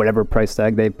whatever price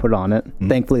tag they put on it.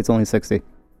 Thankfully, it's only $60.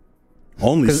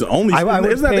 Only I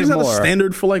would isn't that pay the more.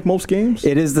 standard for like most games?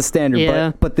 It is the standard,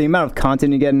 Yeah. but the amount of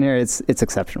content you get in here, it's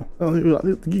exceptional.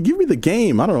 Give me the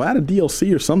game. I don't know, add a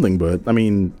DLC or something. But I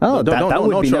mean, Oh, that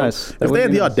would be nice. That If would they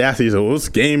had be the nice. audacity to say, well, this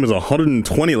game is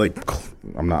 120, like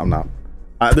I'm not.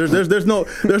 There's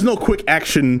no quick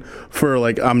action for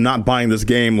like I'm not buying this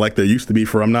game like there used to be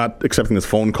for I'm not accepting this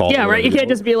phone call. Yeah, right. You can't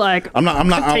just be like, I'm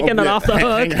not taking it off the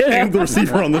hook. Hang the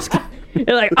receiver on this game.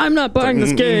 You're like, I'm not buying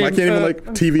this game. I can't even like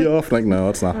TV off. Like, no,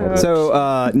 it's not. How it works.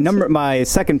 So, my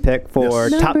second pick for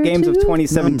Yes. top Number games of two.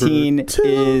 2017 Number two.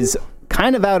 is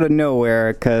kind of out of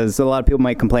nowhere because a lot of people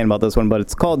might complain about this one, but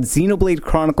it's called Xenoblade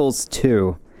Chronicles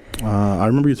 2. I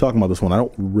remember you talking about this one. I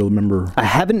don't really remember. I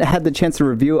haven't had the chance to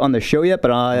review it on the show yet, but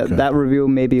Okay. that review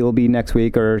maybe will be next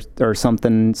week or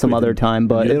something some other time.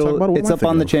 But yeah, talk about it. What it's am I up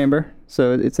on the thinking chamber,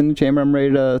 so it's in the chamber. I'm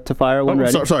ready to fire when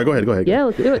ready. Sorry, go ahead. Yeah,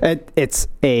 let's do it. It's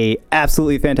a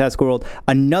absolutely fantastic world.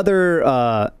 Another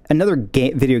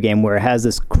video game where it has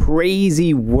this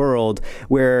crazy world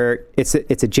where it's a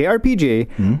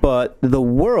JRPG, but the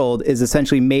world is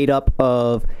essentially made up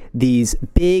of these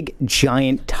big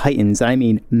giant titans. I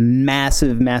mean,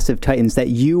 massive titans that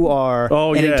you are.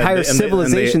 Oh, and yeah, entire and they-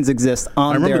 civilizations exist I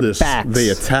on remember their this. backs. They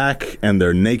attack and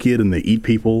they're naked and they eat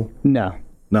people. No.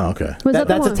 No, okay. Was that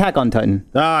the That's one? Attack on Titan.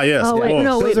 Ah, yes. Oh, wait, yeah.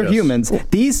 no, Those wait. are humans.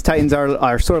 These titans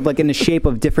are sort of like in the shape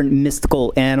of different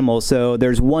mystical animals. So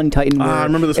there's one titan where I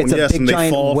remember this it's one. a Yes, big and they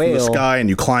giant fall whale. from the sky and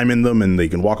you climb in them and they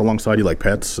can walk alongside you like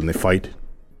pets and they fight.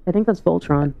 I think that's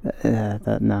Voltron.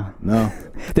 No. No.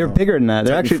 They're bigger than that.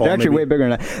 They're actually maybe. way bigger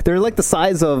than that. They're like the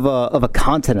size of a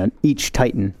continent, each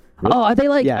titan. Oh, are they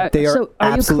like? Yeah, they are So are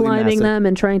you absolutely climbing massive. them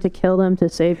and trying to kill them to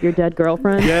save your dead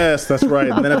girlfriend? Yes, that's right.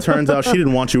 And then it turns out she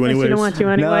didn't want you She anyways. didn't want you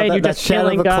anyway. No, You're that's just Shadow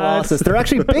killing of the gods. Colossus. They're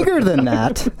actually bigger than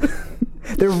that.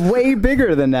 They're way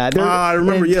bigger than that. They're I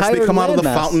remember. an Yes, they entire come out of the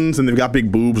landmass. fountains and they've got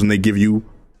big boobs and they give you.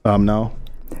 No.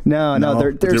 No,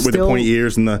 they're with the still pointy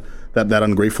ears and that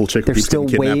ungrateful chick who they're keeps still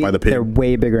getting kidnapped way by the pig. they're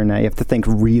way bigger than that. You have to think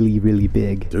really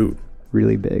big, Dude.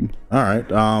 really big. All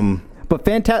right. But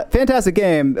fantastic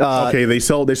game. Okay, they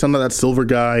send out that silver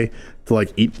guy to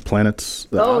like eat planets.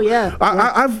 Oh, yeah.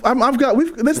 I've got.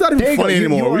 That's not even funny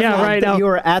anymore. Yeah, right now. You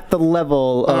are at the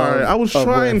level. All right, I was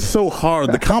trying so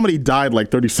hard. The comedy died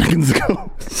like 30 seconds ago.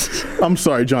 I'm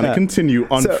sorry, Johnny. Continue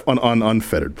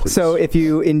unfettered, please. So if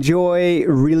you enjoy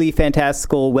really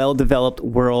fantastical, well-developed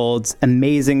worlds,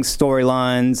 amazing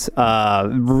storylines,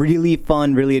 really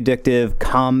fun, really addictive,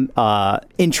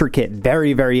 intricate,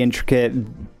 very intricate,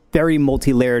 very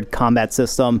multi-layered combat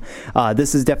system,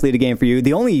 this is definitely the game for you.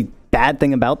 The only bad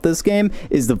thing about this game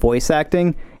is the voice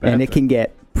acting, and it can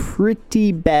get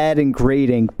pretty bad and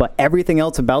grating, but everything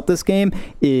else about this game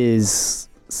is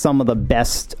some of the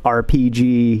best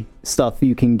RPG stuff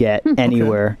you can get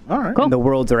anywhere. All right. And the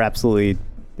worlds are absolutely...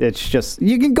 It's just,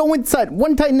 you can go inside.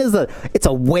 One titan it's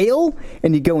a whale,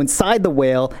 and you go inside the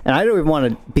whale, and I don't even want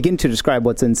to begin to describe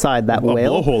what's inside that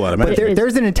whale. blowhole, I'd But imagine.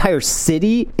 there's an entire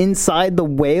city inside the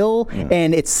whale,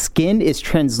 and its skin is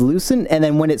translucent, and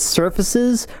then when it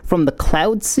surfaces from the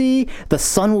cloud sea, the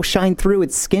sun will shine through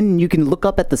its skin, and you can look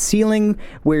up at the ceiling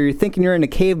where you're thinking you're in a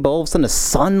cave, but all of a sudden the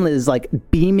sun is like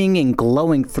beaming and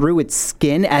glowing through its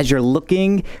skin as you're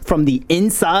looking from the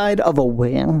inside of a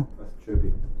whale.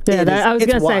 Yeah, I was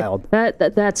it's gonna wild. say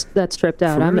that's tripped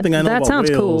out. From everything I know that about sounds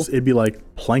whales, cool. it'd be like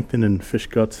plankton and fish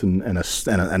guts and a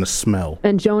smell.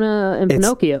 And Jonah and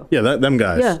Pinocchio, Yeah, them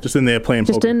guys. Yeah. Just in there playing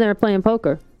just poker. in there playing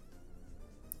poker.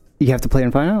 You have to play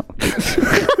and find out.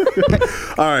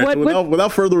 All right, What- so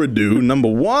without further ado, number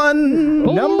one.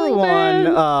 Number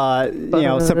man.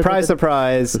 one,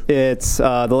 surprise, it's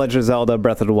The Legend of Zelda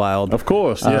Breath of the Wild. Of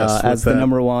course, yes. as the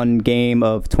number one game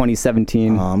of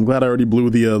 2017. I'm glad I already blew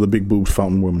the big boobs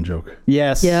fountain woman joke.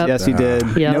 Yes, Yep. yes, you did.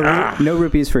 Yep. No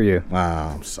rupees for you.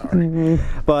 I'm sorry.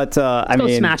 But, I Go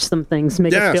mean... smash some things,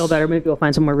 make Yes. us feel better. Maybe we'll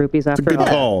find some more rupees after. Good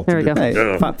call. There we go.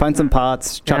 Hey, find some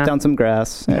pots, chop Yeah. down some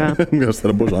grass. Yeah. I'm going to set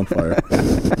a bush on fire.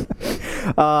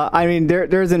 I mean,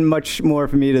 there isn't much more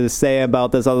for me to say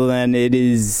about this other than it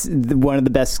is one of the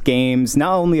best games,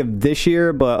 not only of this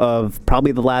year, but of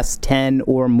probably the last 10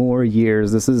 or more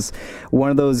years. This is one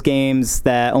of those games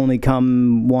that only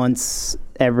come once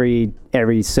every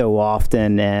so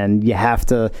often, and you have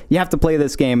to play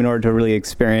this game in order to really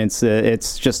experience it.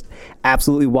 It's just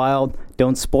absolutely wild.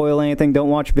 Don't spoil anything. Don't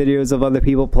watch videos of other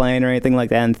people playing or anything like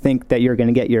that and think that you're going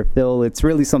to get your fill. It's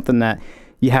really something that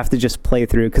you have to just play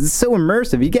through because it's so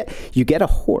immersive. You get a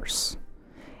horse,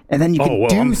 and then you can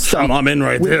do stuff. I'm in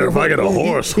right there if I get a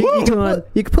horse. You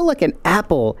can put like an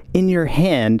apple in your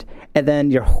hand, and then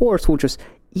your horse will just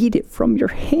eat it from your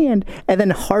hand, and then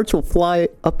hearts will fly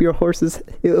up your horse's.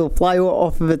 It'll fly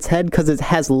off of its head because it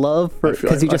has love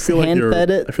because you just hand fed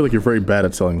it. I feel like you're very bad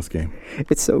at selling this game.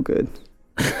 It's so good.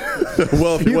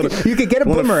 Well, if you could get a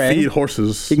boomerang. Feed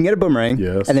horses. You can get a boomerang.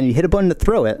 Yes. And then you hit a button to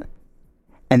throw it,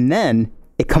 and then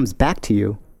it comes back to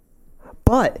you.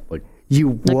 But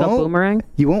you a boomerang?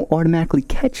 You won't automatically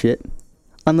catch it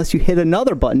unless you hit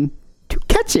another button to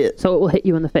catch it. So it will hit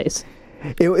you in the face.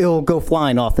 It'll go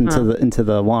flying off into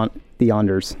the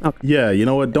yonders. Okay. Yeah, you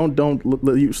know what? Don't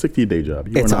you stick to your day job.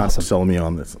 You're not awesome. selling me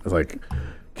on this. It's like,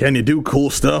 can you do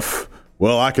cool stuff?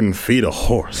 Well, I can feed a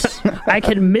horse. I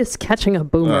can miss catching a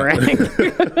boomerang.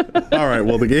 All right.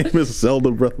 Well, the game is Zelda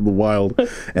Breath of the Wild,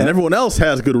 and everyone else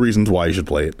has good reasons why you should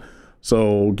play it.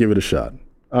 So give it a shot.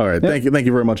 All right. Thank you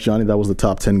very much, Johnny. That was the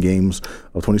top 10 games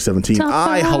of 2017. Top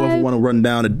 5. However, want to run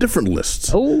down a different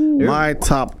list. My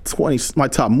top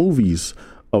movies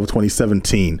of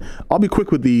 2017. I'll be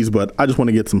quick with these, but I just want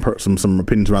to get some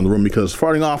opinions around the room because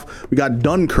starting off, we got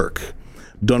Dunkirk.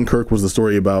 Dunkirk was the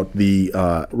story about the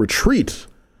retreat,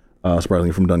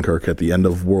 surprisingly, from Dunkirk at the end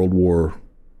of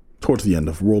towards the end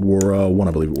of World War I,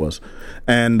 I believe it was.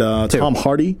 And Tom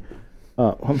Hardy.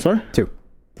 I'm sorry? 2.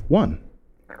 1.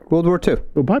 World War II.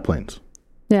 Oh, biplanes.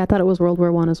 Yeah, I thought it was World War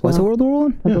I as well. Was it World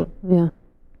War I? Yeah.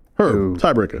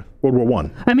 Tiebreaker. World War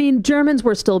I. I mean, Germans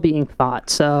were still being fought,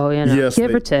 so,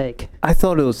 give or take. I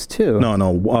thought it was 2. No.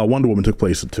 Wonder Woman took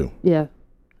place at 2. Yeah.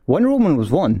 Wonder Woman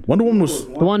was 1. Wonder Woman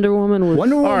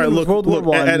was. All right, was look. World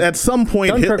War I. At some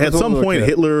point,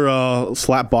 Hitler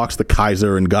slapboxed the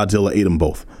Kaiser, and Godzilla ate them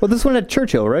both. Well, this one had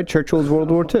Churchill, right? Churchill's World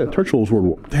War II. Churchill's World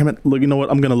War. Damn it! Look, you know what?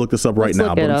 I'm going to look this up right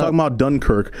now. But I'm talking about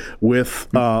Dunkirk with,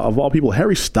 of all people,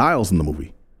 Harry Styles in the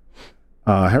movie.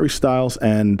 Harry Styles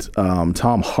and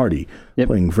Tom Hardy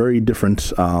playing very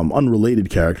different, unrelated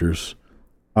characters.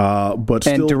 But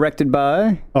still, directed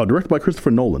by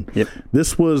Christopher Nolan. Yep.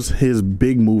 This was his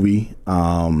big movie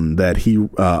that he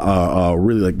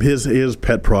really like, his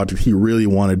pet project. He really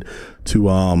wanted to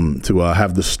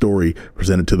have the story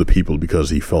presented to the people because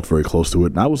he felt very close to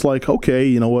it. And I was like, okay,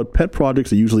 you know what? Pet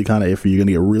projects are usually kind of iffy. You're going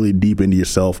to get really deep into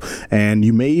yourself, and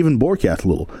you may even borecast a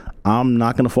little. I'm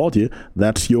not going to fault you.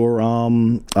 That's your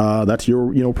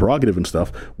prerogative and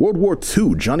stuff. World War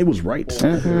II. Johnny was right.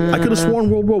 I could have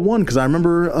sworn World War I because I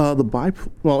remember World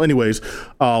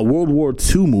War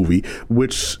II movie,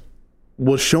 which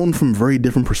was shown from very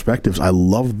different perspectives. I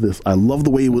love this. I love the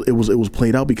way it was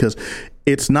played out because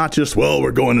it's not just,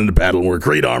 we're going into battle, we're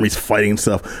great armies fighting and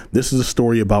stuff. This is a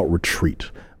story about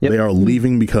retreat. Yep. They are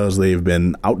leaving because they've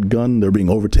been outgunned. They're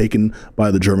being overtaken by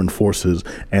the German forces,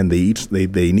 and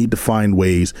they need to find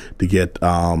ways to get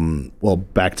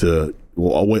back to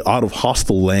away out of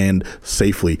hostile land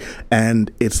safely.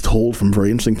 And it's told from very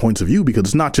interesting points of view because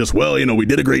it's not just, we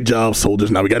did a great job,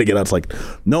 soldiers. Now we got to get out. It's like,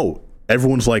 no,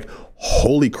 everyone's like,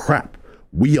 holy crap.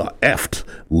 We are effed.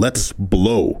 Let's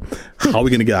blow. How are we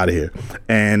going to get out of here?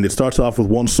 And it starts off with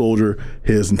one soldier.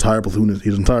 His entire platoon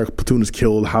is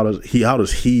killed. How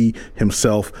does he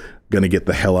himself going to get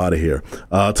the hell out of here?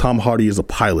 Tom Hardy is a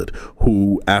pilot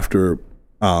who, after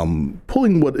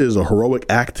pulling what is a heroic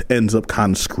act, ends up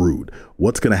kind of screwed.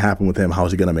 What's going to happen with him? How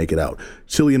is he going to make it out?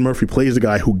 Cillian Murphy plays the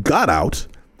guy who got out,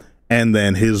 and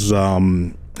then his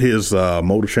mode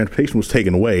of transportation was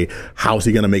taken away. How's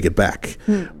he going to make it back?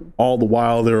 All the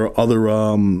while, there are other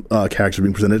characters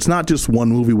being presented. It's not just one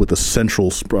movie with a central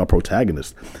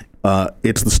protagonist.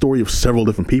 It's the story of several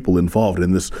different people involved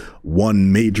in this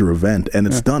one major event, and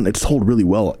it's done. It's told really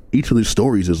well. Each of these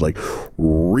stories is like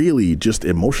really just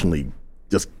emotionally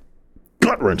just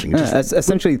gut-wrenching. It's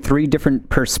essentially 3 different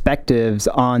perspectives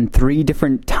on 3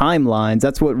 different timelines.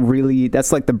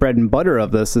 That's like the bread and butter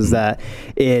of this is that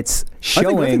it's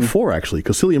showing. I think 4 actually,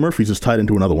 because Cillian Murphy's is tied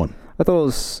into another one. I thought it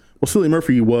was. Well, Cillian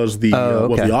Murphy was the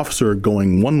officer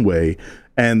going one way,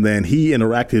 and then he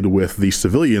interacted with the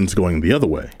civilians going the other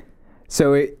way.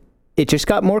 So it just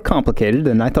got more complicated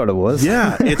than I thought it was.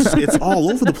 Yeah, it's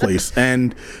all over the place,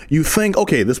 and you think,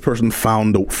 okay, this person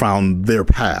found their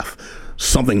path.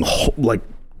 Something like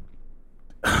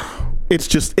it's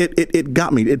just it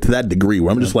got me to that degree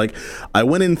where I'm just like, I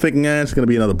went in thinking it's going to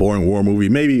be another boring war movie.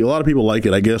 Maybe a lot of people like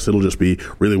it. I guess it'll just be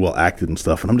really well acted and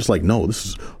stuff. And I'm just like, no, this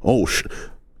is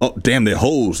oh, damn, they're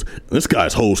hoes. This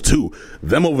guy's hoes, too.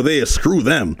 Them over there, screw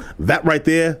them. That right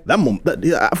there,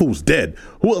 that fool's dead.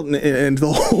 Well, and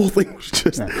the whole thing was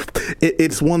just,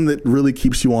 it's one that really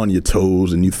keeps you on your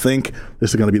toes, and you think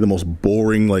this is going to be the most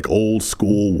boring, like, old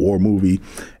school war movie.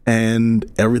 and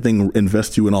everything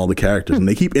invests you in all the characters, and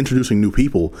they keep introducing new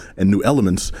people and new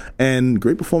elements, and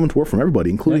great performance work from everybody,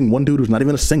 including one dude who's not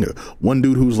even a singer, one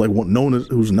dude who's like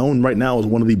who's known right now as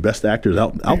one of the best actors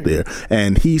out there,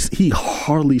 and he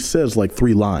hardly says like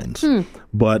 3 lines,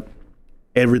 but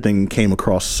everything came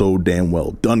across so damn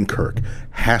well. Dunkirk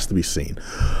has to be seen.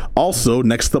 Also,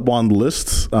 next up on the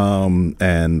list,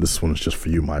 and this one is just for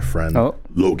you, my friend,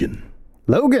 Logan,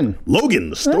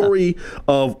 the story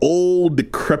of old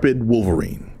decrepit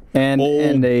Wolverine, and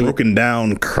a broken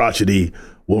down, crotchety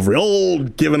Wolverine,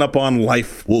 old given up on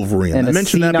life Wolverine. And I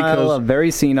mentioned that because a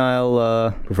very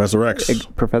senile Professor X.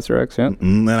 Professor X, yeah.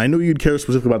 And I knew you'd care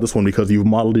specifically about this one because you've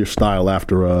modeled your style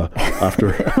after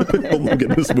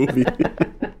Logan, this movie.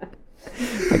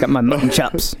 I got my mutton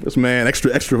chops. This man,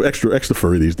 extra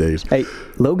furry these days. Hey,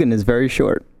 Logan is very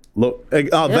short.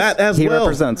 That as he well.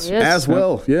 Represents. Yes. As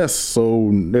well, yes.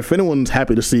 So if anyone's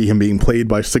happy to see him being played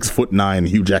by 6'9"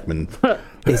 Hugh Jackman.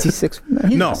 Is he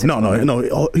 6'9"?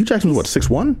 No. Hugh Jackman's what,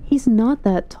 6'1"? He's not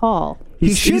that tall.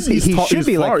 He should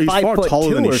be like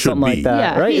 5'2" or something like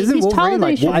that, right? Isn't Wolverine taller than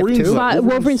like 5'2"?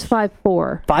 Wolverine's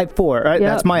 5'4". 5'4", right?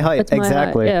 That's my height. That's my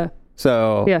exactly. height, yeah.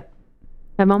 So yeah.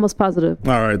 I'm almost positive.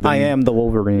 All right. Then, I am the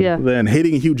Wolverine. Yeah. Then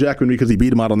hating Hugh Jackman because he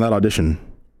beat him out on that audition.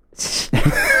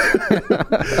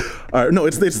 All right, no,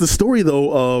 it's the story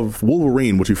though of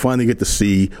Wolverine, which we finally get to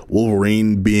see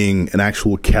Wolverine being an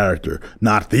actual character.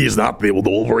 He's not the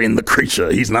Wolverine, the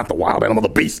creature. He's not the wild animal, the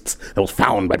beast that was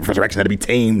found by Professor X and had to be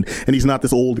tamed. And he's not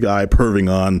this old guy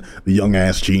perving on the young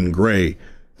ass Jean Grey.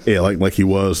 Yeah, like he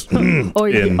was. or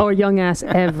young ass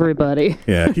everybody.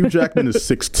 Yeah, Hugh Jackman is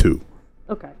 6'2".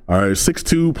 Okay. All right,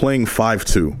 6'2", playing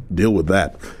 5'2". Deal with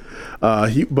that.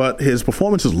 But his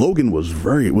performance as Logan was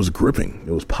gripping.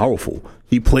 It was powerful.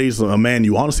 He plays a man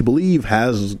you honestly believe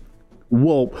has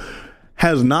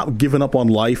not given up on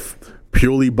life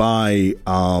purely by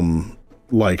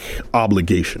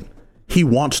obligation. He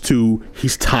wants to.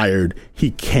 He's tired.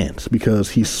 He can't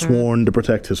because he's sworn to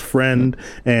protect his friend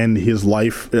and his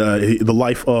life. The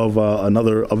life of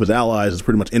another of his allies is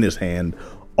pretty much in his hand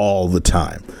all the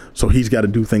time. So he's got to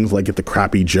do things like get the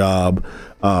crappy job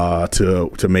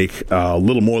to make a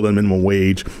little more than minimum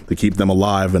wage to keep them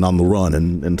alive and on the run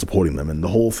and supporting them. And the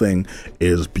whole thing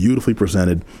is beautifully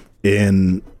presented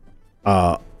in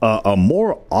a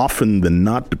more often than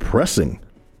not depressing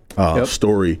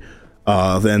story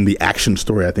than the action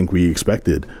story I think we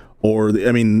expected.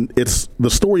 It's the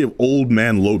story of Old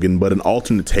Man Logan, but an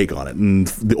alternate take on it. And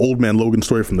the Old Man Logan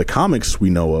story from the comics we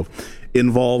know of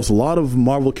involves a lot of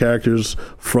Marvel characters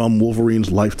from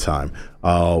Wolverine's lifetime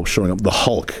showing up. The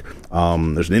Hulk.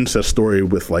 There's an incest story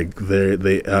with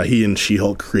he and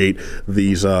She-Hulk create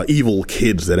these evil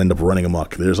kids that end up running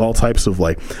amok. There's all types of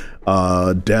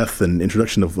death and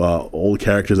introduction of old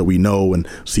characters that we know and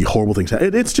see horrible things.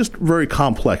 It's just very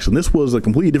complex, and this was a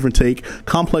completely different take,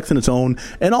 complex in its own,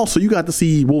 and also you got to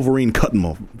see Wolverine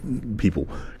cutting people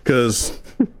because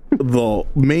the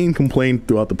main complaint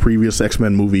throughout the previous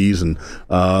X-Men movies and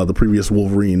the previous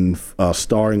Wolverine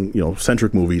starring,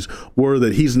 centric movies were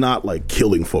that he's not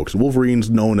killing folks. Wolverine's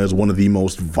known as one of the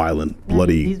most violent,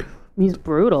 bloody. He's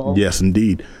brutal. Yes,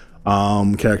 indeed.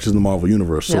 Characters in the Marvel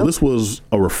Universe. So this was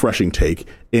a refreshing take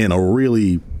in a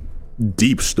really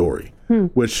deep story,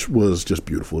 which was just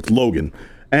beautiful. It's Logan.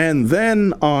 And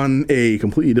then on a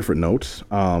completely different note,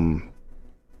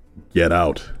 Get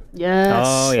Out. Yes.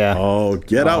 Oh yeah. Oh,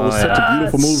 Get Out was such a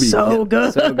beautiful movie. So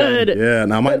good. So good. Yeah.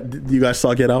 Now, you guys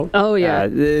saw Get Out? Oh yeah.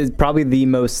 It's probably the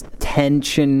most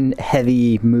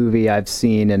tension-heavy movie I've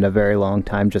seen in a very long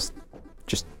time. Just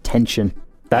tension.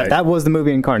 That was the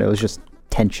movie incarnate. It was just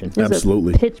tension.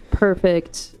 Absolutely. Pitch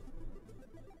perfect.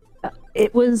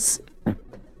 It was.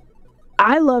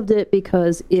 I loved it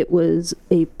because it was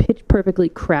a pitch perfectly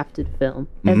crafted film.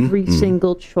 Every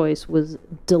single choice was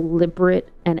deliberate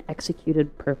and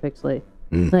executed perfectly.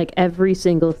 Every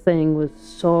single thing was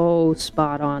so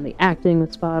spot on. The acting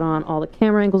was spot on. All the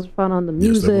camera angles were spot on. The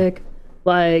music,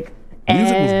 music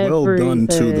was well done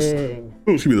too.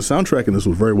 The soundtrack in this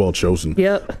was very well chosen.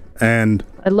 Yep. And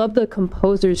I love the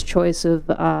composer's choice of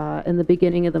in the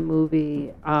beginning of the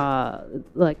movie,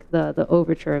 the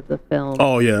overture of the film.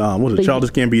 Oh yeah, what was it?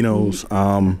 Childish Gambino's.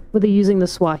 Were they using the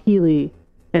Swahili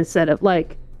instead of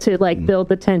to build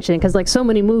the tension? Because so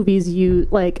many movies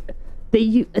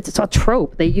it's a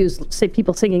trope. They use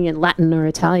people singing in Latin or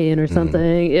Italian or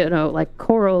something,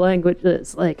 choral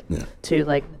languages,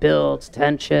 to build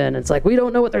tension. It's we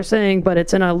don't know what they're saying, but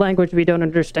it's in a language we don't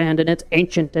understand, and it's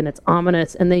ancient and it's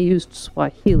ominous. And they used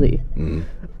Swahili, and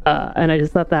I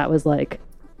just thought that was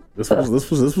it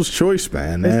This was choice,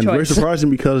 man, and choice. very surprising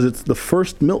because it's the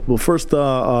first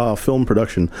film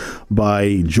production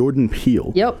by Jordan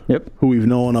Peele. Yep. Who we've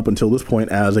known up until this point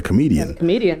as a comedian.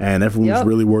 And everyone's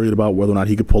really worried about whether or not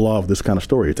he could pull off this kind of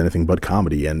story. It's anything but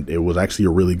comedy, and it was actually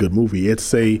a really good movie.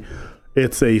 It's a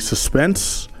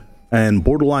suspense and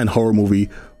borderline horror movie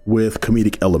with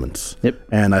comedic elements. Yep.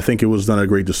 And I think it was done a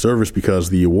great disservice because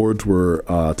the awards were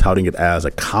touting it as a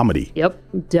comedy. Yep,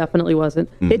 definitely wasn't.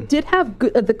 It did have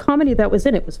the comedy that was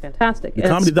in it was fantastic. The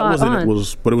comedy that was in it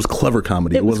was clever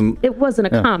comedy. It wasn't a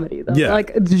comedy though. Yeah.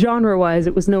 Like genre wise,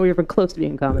 it was nowhere even close to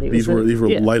being comedy. These were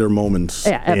lighter moments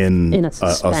in a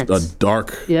suspense. a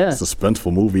dark,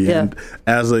 suspenseful movie. Yeah. And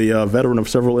as a veteran of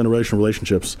several interracial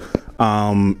relationships,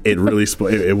 it really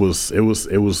it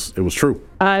was true.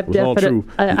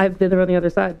 I've been there on the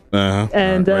other side.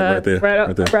 And right there.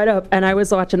 Right up. And I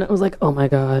was watching it. I was like, oh my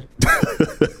God.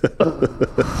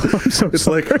 It's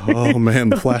like, oh man,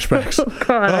 the flashbacks.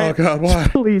 Oh God, why?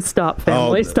 Please stop,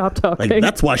 family. Stop talking. Like,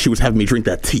 that's why she was having me drink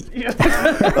that tea.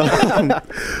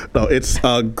 No, it's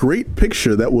a great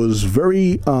picture that was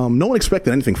very, no one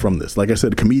expected anything from this. Like I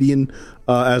said, comedian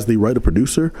as the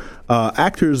writer-producer.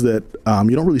 Actors that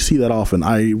you don't really see that often.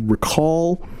 I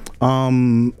recall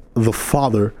the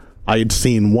father I had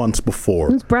seen once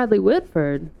before. It's Bradley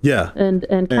Whitford. Yeah. And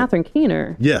Catherine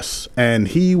Keener. Yes. And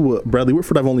Bradley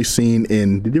Whitford I've only seen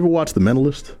in, did you ever watch The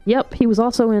Mentalist? Yep. He was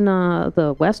also in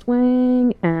The West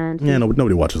Wing. And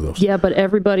nobody watches those. Yeah, but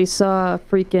everybody saw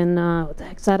freaking, what the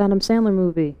heck's that Adam Sandler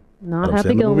movie? Not Adam Happy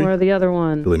Sandler Gilmore, movie? the other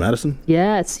one. Billy Madison?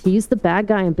 Yes, he's the bad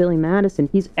guy in Billy Madison.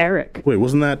 He's Eric. Wait,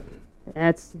 wasn't that?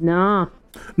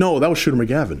 No, that was Shooter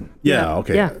McGavin. Yeah,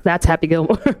 okay. Yeah, that's Happy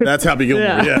Gilmore. That's Happy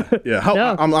Gilmore. Yeah.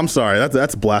 I'm sorry.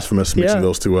 That's blasphemous mixing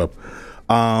those two up.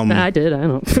 I did. I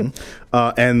don't.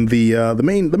 And the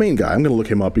main guy. I'm going to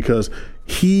look him up because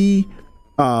he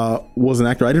was an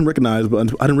actor I didn't recognize,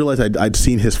 but I didn't realize I'd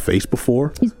seen his face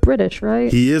before. He's British, right?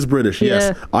 He is British.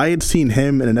 Yes, Yeah. I had seen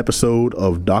him in an episode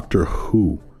of Doctor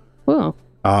Who. Well.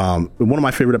 One of my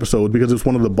favorite episodes because it's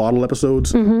one of the bottle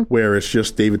episodes where it's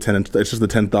just David Tennant. It's just the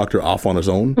 10th Doctor off on his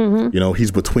own. You know, he's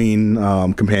between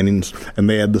companions, and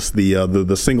they had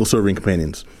the single serving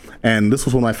companions. And this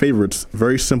was one of my favorites.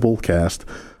 Very simple cast,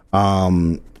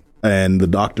 and the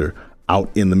Doctor out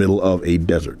in the middle of a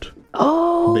desert.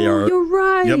 Oh, you're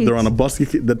right. Yep, they're on a bus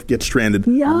that gets stranded,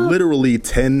 literally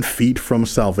 10 feet from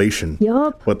salvation.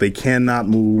 Yup. But they cannot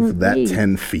move that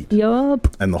 10 feet. Yup.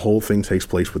 And the whole thing takes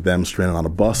place with them stranded on a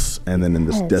bus and then in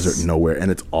this desert nowhere, and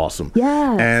it's awesome.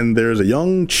 Yeah. And there's a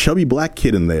young, chubby black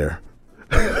kid in there.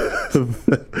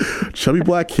 Chubby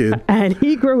black kid. And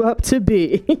he grew up to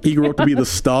be. He grew up to be the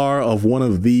star of one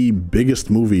of the biggest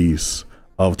movies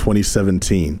of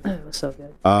 2017. It was so good.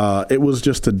 It was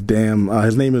just a damn.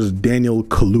 His name is Daniel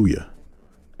Kaluuya,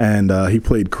 and he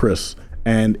played Chris.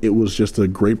 And it was just a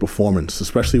great performance,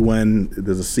 especially when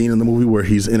there's a scene in the movie where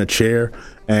he's in a chair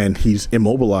and he's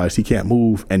immobilized, he can't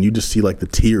move, and you just see like the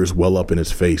tears well up in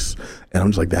his face. And I'm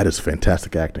just like, that is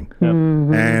fantastic acting. Yep.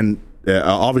 And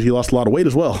obviously he lost a lot of weight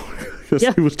as well.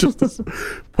 Because he was just this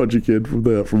pudgy kid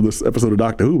from this episode of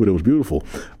Doctor Who, but it was beautiful.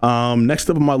 Next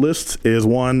up on my list is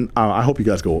one. I hope you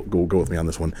guys go with me on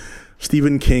this one.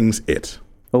 Stephen King's It.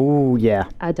 Oh yeah,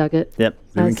 I dug it. Yep,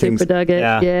 I super dug it.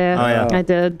 Yeah, Oh, yeah. I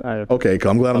did. Okay,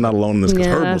 I'm glad I'm not alone in this because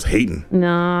Herb was hating.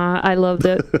 Nah, I loved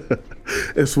it.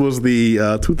 This was the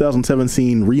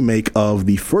 2017 remake of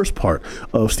the first part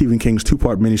of Stephen King's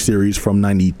two-part miniseries from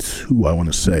 '92. I want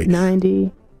to say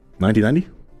 90. 1990.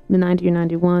 90 or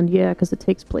 91, yeah, because it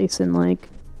takes place in like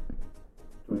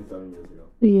 27 years ago.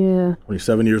 Yeah.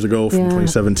 27 years ago from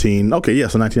 2017. Okay, yeah,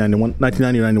 so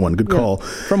 1990 or 91. Good call.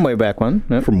 From way back when.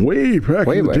 Yep. From way back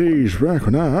in the days back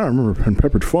when I remember when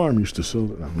Pepperidge Farm used to sell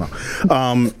it.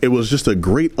 No. It was just a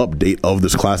great update of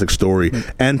this classic story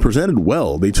and presented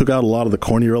well. They took out a lot of the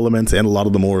cornier elements and a lot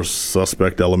of the more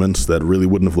suspect elements that really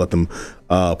wouldn't have let them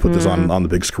put this on the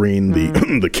big screen.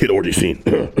 The kid orgy scene.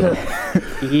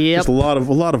 Yep. Just a lot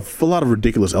of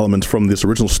ridiculous elements from this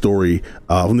original story,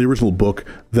 from the original book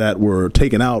that were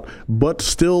taken out, but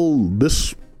still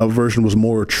this version was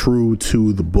more true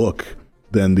to the book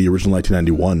than the original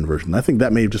 1991 version. I think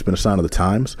that may have just been a sign of the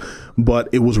times, but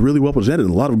it was really well presented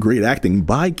and a lot of great acting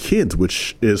by kids,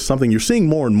 which is something you're seeing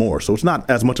more and more. So it's not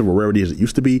as much of a rarity as it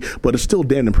used to be, but it's still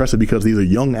damn impressive because these are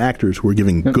young actors who are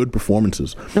giving good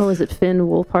performances. Oh, is it Finn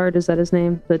Wolfhard? Is that his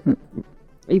name?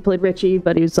 He played Richie,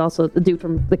 but he was also the dude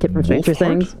from the kid from Stranger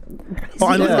Things. Oh,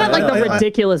 I know. He's got like the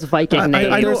ridiculous Viking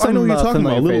name. I know who you're talking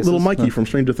about. Little Mikey from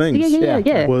Stranger Things. Yeah.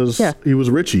 He was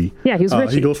Richie. Yeah, he was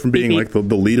Richie. He goes from being like the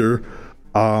leader,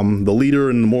 and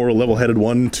the more level-headed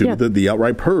one to the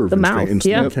outright perv. The mouth. in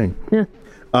Stephen King. Yeah.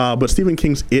 But Stephen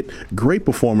King's It, great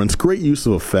performance, great use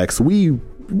of effects. We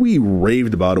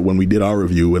raved about it when we did our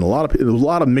review, and there was a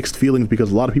lot of mixed feelings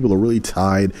because a lot of people are really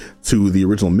tied to the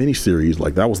original miniseries.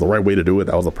 Like, that was the right way to do it.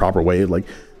 That was the proper way. Like,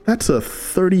 that's a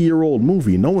 30-year-old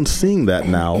movie. No one's seeing that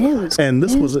now. And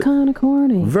this was kind of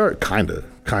corny. Very kind of.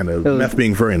 Meth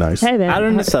being very nice. Hey, man. Out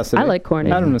of necessity. I like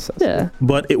corny. Out of necessity. Yeah.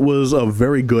 But it was a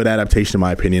very good adaptation, in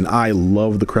my opinion. I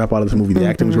loved the crap out of this movie. The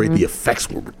acting was great. The effects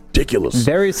were ridiculous.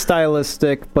 Very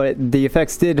stylistic, but the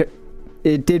effects did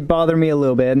bother me a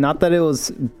little bit. Not that it was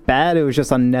bad; it was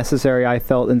just unnecessary. I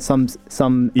felt in some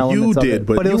elements of it.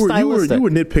 But it was stylistic. you were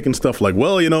nitpicking stuff like,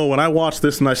 well, when I watch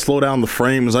this and I slow down the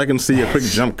frames, I can see a quick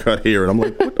jump cut here, and I'm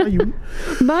like, what are you?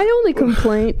 My only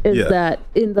complaint is that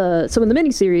in the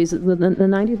miniseries, the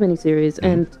 90s miniseries,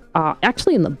 and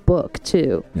actually in the book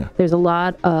too, there's a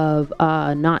lot of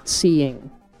not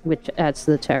seeing, which adds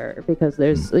to the terror because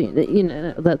there's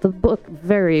the book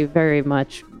very, very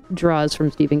much draws from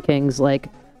Stephen King's like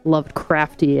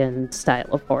Lovecraftian style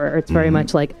of horror. It's very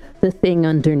much like the thing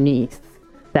underneath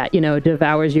that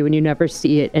devours you and you never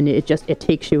see it, and it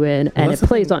takes you in, and it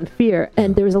plays on fear.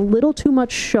 And there was a little too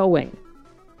much showing.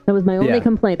 That was my only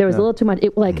complaint. There was a little too much.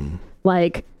 It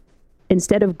like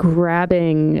instead of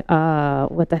grabbing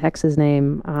what the heck's his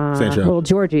name?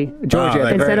 Georgie.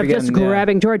 Instead of just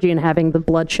grabbing Georgie and having the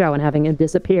blood show and having him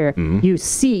disappear, you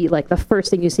see like the first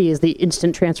thing you see is the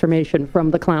instant transformation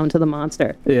from the clown to the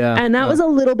monster. Yeah. And that was a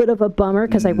little bit of a bummer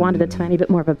because I wanted a tiny bit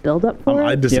more of a build up for it.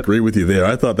 I disagree with you there.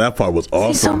 I thought that part was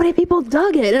awesome. So many people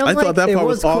dug it. And I thought that part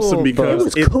was awesome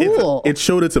because it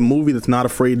showed it's a movie that's not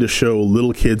afraid to show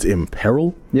little kids in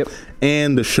peril. Yep.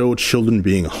 And to show children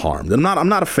being harmed. I'm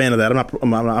not a fan of that. I'm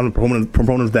not a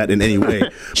proponent of that in any way.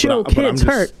 Show kids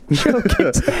hurt.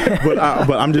 But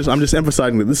I'm just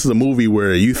emphasizing that this is a movie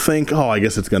where you think, I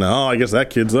guess that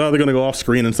kid's they're gonna go off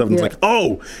screen and stuff. And it's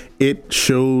like, it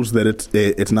shows that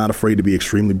it's not afraid to be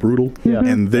extremely brutal. Yeah.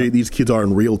 And these kids are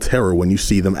in real terror when you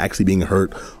see them actually being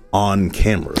hurt on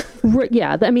camera.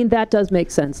 Yeah, I mean that does make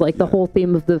sense. Like the whole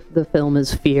theme of the film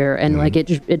is fear, and like it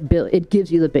gives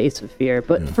you the base of fear.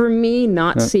 But for me,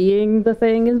 not seeing the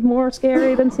thing is more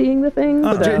scary than seeing the thing.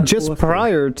 Just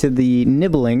prior to the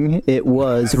nibbling, it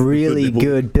was really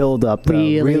good build up.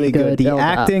 Really good. The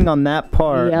acting on that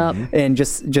part, and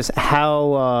just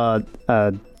how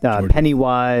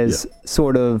Pennywise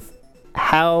sort of.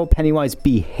 How Pennywise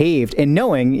behaved, and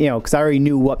knowing, because I already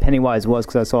knew what Pennywise was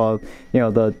because I saw,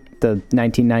 the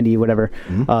 1990 whatever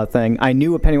thing. I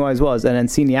knew what Pennywise was, and then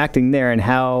seeing the acting there and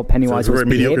how Pennywise was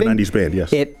behaving. Mediocre 90s band,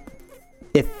 yes. It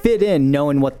fit in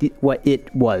knowing what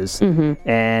it was,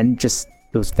 and just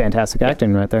it was fantastic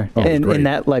acting right there. In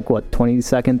that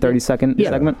 20-second, 30-second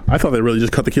segment. I thought they really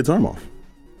just cut the kid's arm off.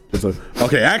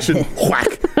 Okay, action,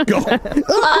 whack, go.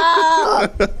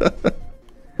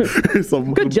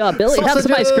 Good job, Billy. Sausages, have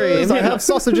some ice cream. I have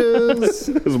sausages.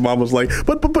 His mom was like,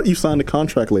 but you signed a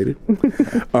contract, lady.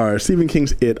 All right, Stephen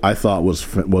King's It, I thought was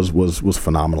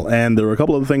phenomenal, and there were a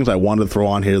couple of things I wanted to throw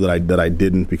on here that I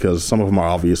didn't because some of them are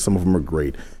obvious, some of them are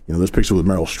great. There's pictures with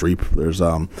Meryl Streep. There's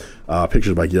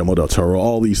pictures by Guillermo del Toro.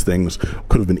 All these things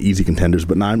could have been easy contenders,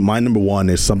 but my number one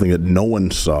is something that no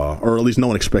one saw, or at least no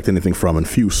one expected anything from, and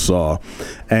few saw,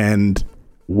 and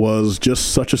was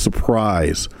just such a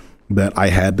surprise that I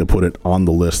had to put it on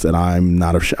the list, and I'm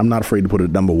not afraid to put it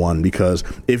at number one because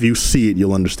if you see it,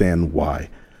 you'll understand why.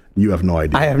 You have no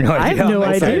idea. I have no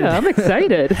idea. I'm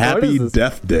excited. Happy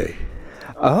Death Day.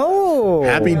 Oh.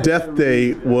 Happy Death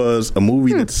Day was a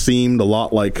movie that seemed a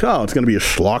lot like, it's going to be a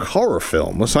schlock horror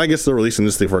film. So I guess they're releasing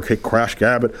this thing for a Crash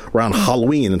Gabbett around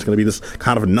Halloween. It's going to be this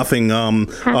kind of nothing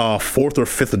fourth or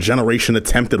fifth generation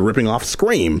attempt at ripping off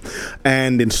Scream.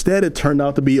 And instead it turned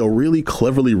out to be a really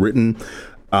cleverly written,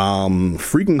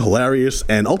 freaking hilarious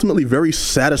and ultimately very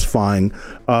satisfying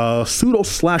pseudo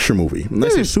slasher movie. And I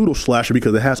say pseudo slasher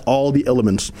because it has all the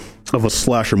elements of a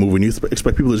slasher movie, and you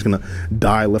expect people are just gonna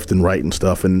die left and right and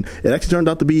stuff. And it actually turned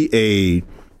out to be a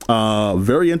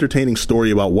very entertaining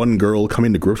story about one girl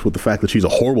coming to grips with the fact that she's a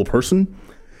horrible person.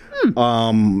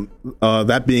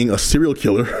 That being a serial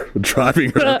killer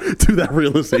driving her to that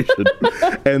realization,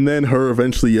 and then her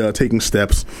eventually taking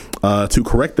steps to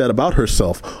correct that about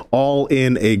herself, all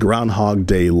in a Groundhog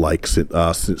Day-like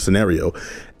scenario.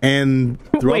 And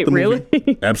throughout the movie,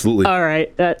 really? Absolutely. All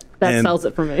right, that sells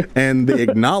it for me. And they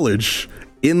acknowledge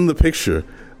in the picture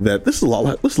that this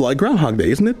is like Groundhog Day,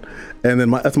 isn't it? And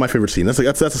then that's my favorite scene. That's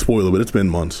a spoiler, but it's been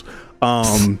months.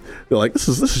 They're like, this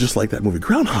is just like that movie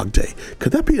Groundhog Day.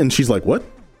 Could that be? And she's like, what?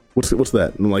 What's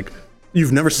that? And I'm like,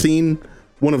 you've never seen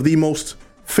one of the most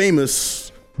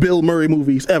famous Bill Murray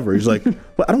movies ever. He's like,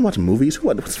 well, I don't watch movies.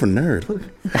 What's for nerds?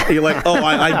 And you're like, oh,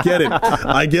 I get it.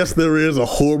 I guess there is a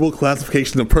horrible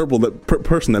classification of purple that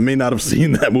person that may not have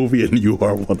seen that movie, and you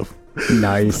are one of them.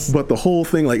 Nice. But the whole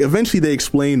thing, like, eventually they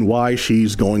explain why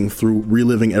she's going through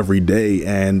reliving every day,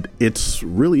 and it's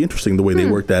really interesting the way they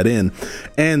work that in.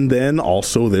 And then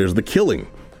also there's the killing.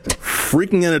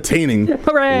 Freaking entertaining.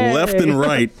 Hooray! Left and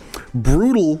right.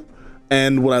 Brutal.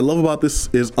 And what I love about this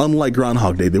is, unlike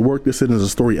Groundhog Day, they work this in as a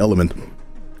story element.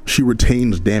 She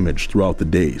retains damage throughout the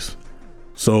days.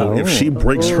 So if she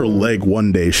breaks her leg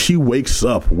one day, she wakes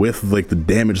up with like the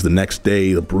damage the next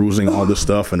day, the bruising, all this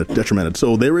stuff, and it's detrimental.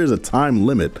 So there is a time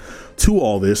limit to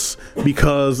all this,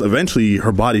 because eventually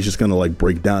her body's just going to like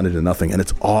break down into nothing. And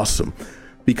it's awesome,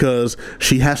 because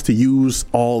she has to use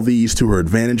all these to her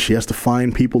advantage. She has to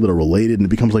find people that are related, and it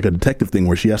becomes like a detective thing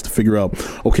where she has to figure out,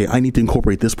 okay, I need to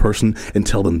incorporate this person and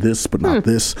tell them this, but not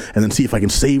this, and then see if I can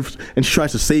save. And she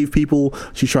tries to save people.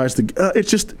 She tries to,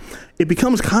 it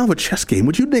becomes kind of a chess game,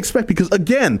 which you didn't expect, because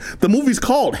again, the movie's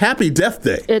called Happy Death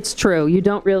Day. It's true. You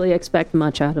don't really expect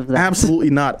much out of that. Absolutely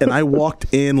not. And I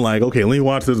walked in like, okay, let me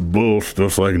watch this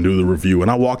bullshit so I can do the review. And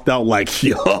I walked out like,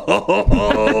 yo.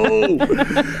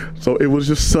 So it was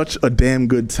just such a damn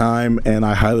good time, and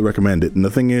I highly recommend it. And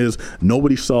the thing is,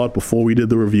 nobody saw it before we did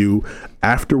the review.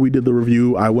 After we did the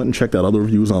review, I went and checked out other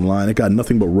reviews online. It got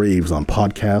nothing but raves on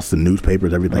podcasts and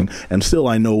newspapers, everything. And still,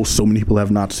 I know so many people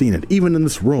have not seen it, even in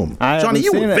this room. Johnny,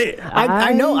 you were there.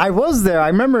 I know. I was there. I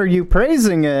remember you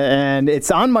praising it, and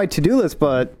it's on my to-do list,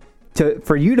 but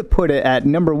for you to put it at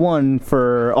number one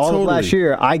for all of last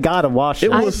year, I gotta watch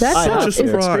it. It was such a surprise. Is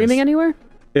it streaming anywhere?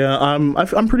 Yeah,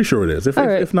 I'm pretty sure it is.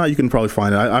 If not, you can probably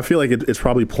find it. I feel like it's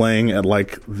probably playing at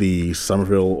like the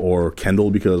Somerville or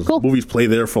Kendall, because movies play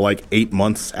there for like 8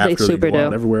 months after they go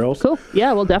out everywhere else. Cool.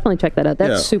 Yeah, we'll definitely check that out.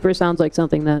 That super sounds like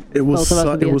something that it was.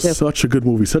 Such a good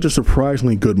movie, such a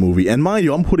surprisingly good movie. And mind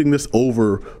you, I'm putting this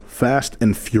over Fast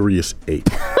and Furious 8.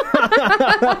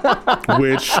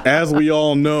 Which, as we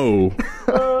all know,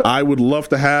 I would love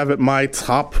to have at my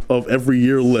top of every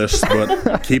year list,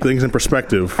 but keep things in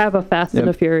perspective. Have a Fast and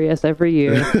a Furious every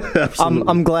year.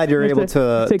 I'm glad you're able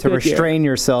to restrain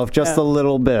yourself just a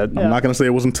little bit. I'm not going to say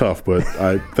it wasn't tough, but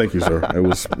I thank you, sir. It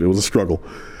was a struggle.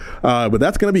 But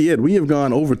that's going to be it. We have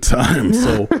gone over time,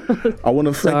 so I want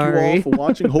to thank you all for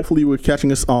watching. Hopefully you were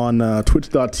catching us on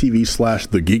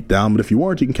twitch.tv/thegeekdown, but if you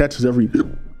weren't, you can catch us every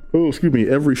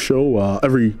show,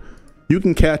 you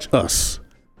can catch us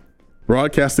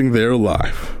broadcasting there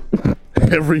live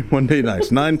every Monday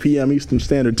nights, 9 p.m. Eastern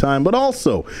Standard Time. But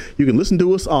also, you can listen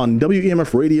to us on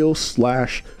WEMF Radio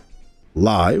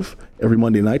 /live every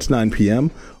Monday nights, 9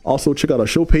 p.m. Also, check out our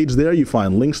show page there. You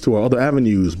find links to our other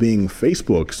avenues, being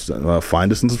Facebook.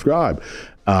 Find us and subscribe.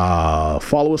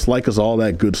 Follow us, like us, all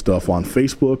that good stuff on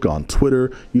Facebook, on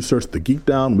Twitter. You search The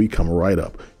Geekdown, we come right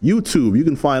up. YouTube, you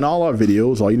can find all our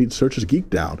videos. All you need to search is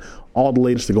Geekdown. All the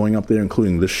latest are going up there,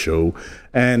 including this show.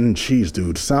 And geez,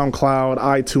 dude, SoundCloud,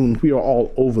 iTunes, we are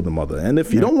all over the mother. And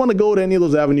if you don't want to go to any of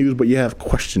those avenues, but you have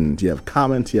questions, you have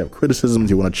comments, you have criticisms,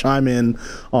 you want to chime in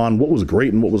on what was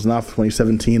great and what was not for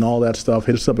 2017, all that stuff,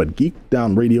 hit us up at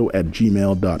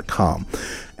geekdownradio@gmail.com.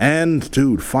 And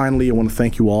dude, finally, I want to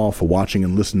thank you all for watching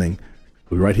and listening.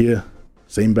 We'll be right here,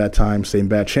 same bad time, same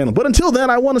bad channel. But until then,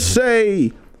 I want to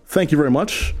say thank you very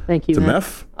much. Thank you, to man.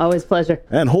 Meph. Always pleasure.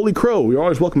 And Holy Crow, you're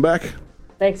always welcome back.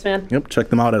 Thanks, man. Yep, check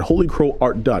them out at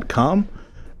holycrowart.com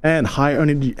and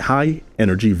High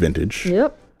Energy Vintage.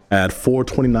 Yep. At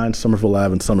 429 Somerville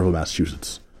Ave in Somerville,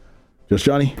 Massachusetts. Just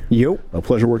Johnny. Yo. A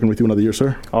pleasure working with you another year,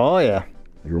 sir. Oh yeah.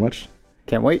 Thank you very much.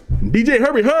 Can't wait. DJ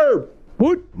Herbie Herb.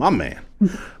 What? My man.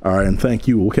 All right, and thank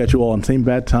you. We'll catch you all on same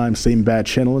bad time, same bad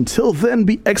channel. Until then,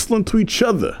 be excellent to each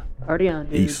other. Party on,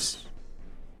 dude. Peace.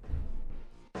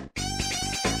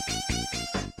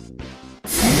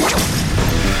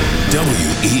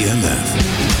 WEMF.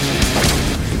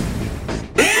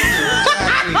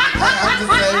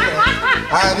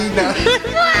 I have to say that.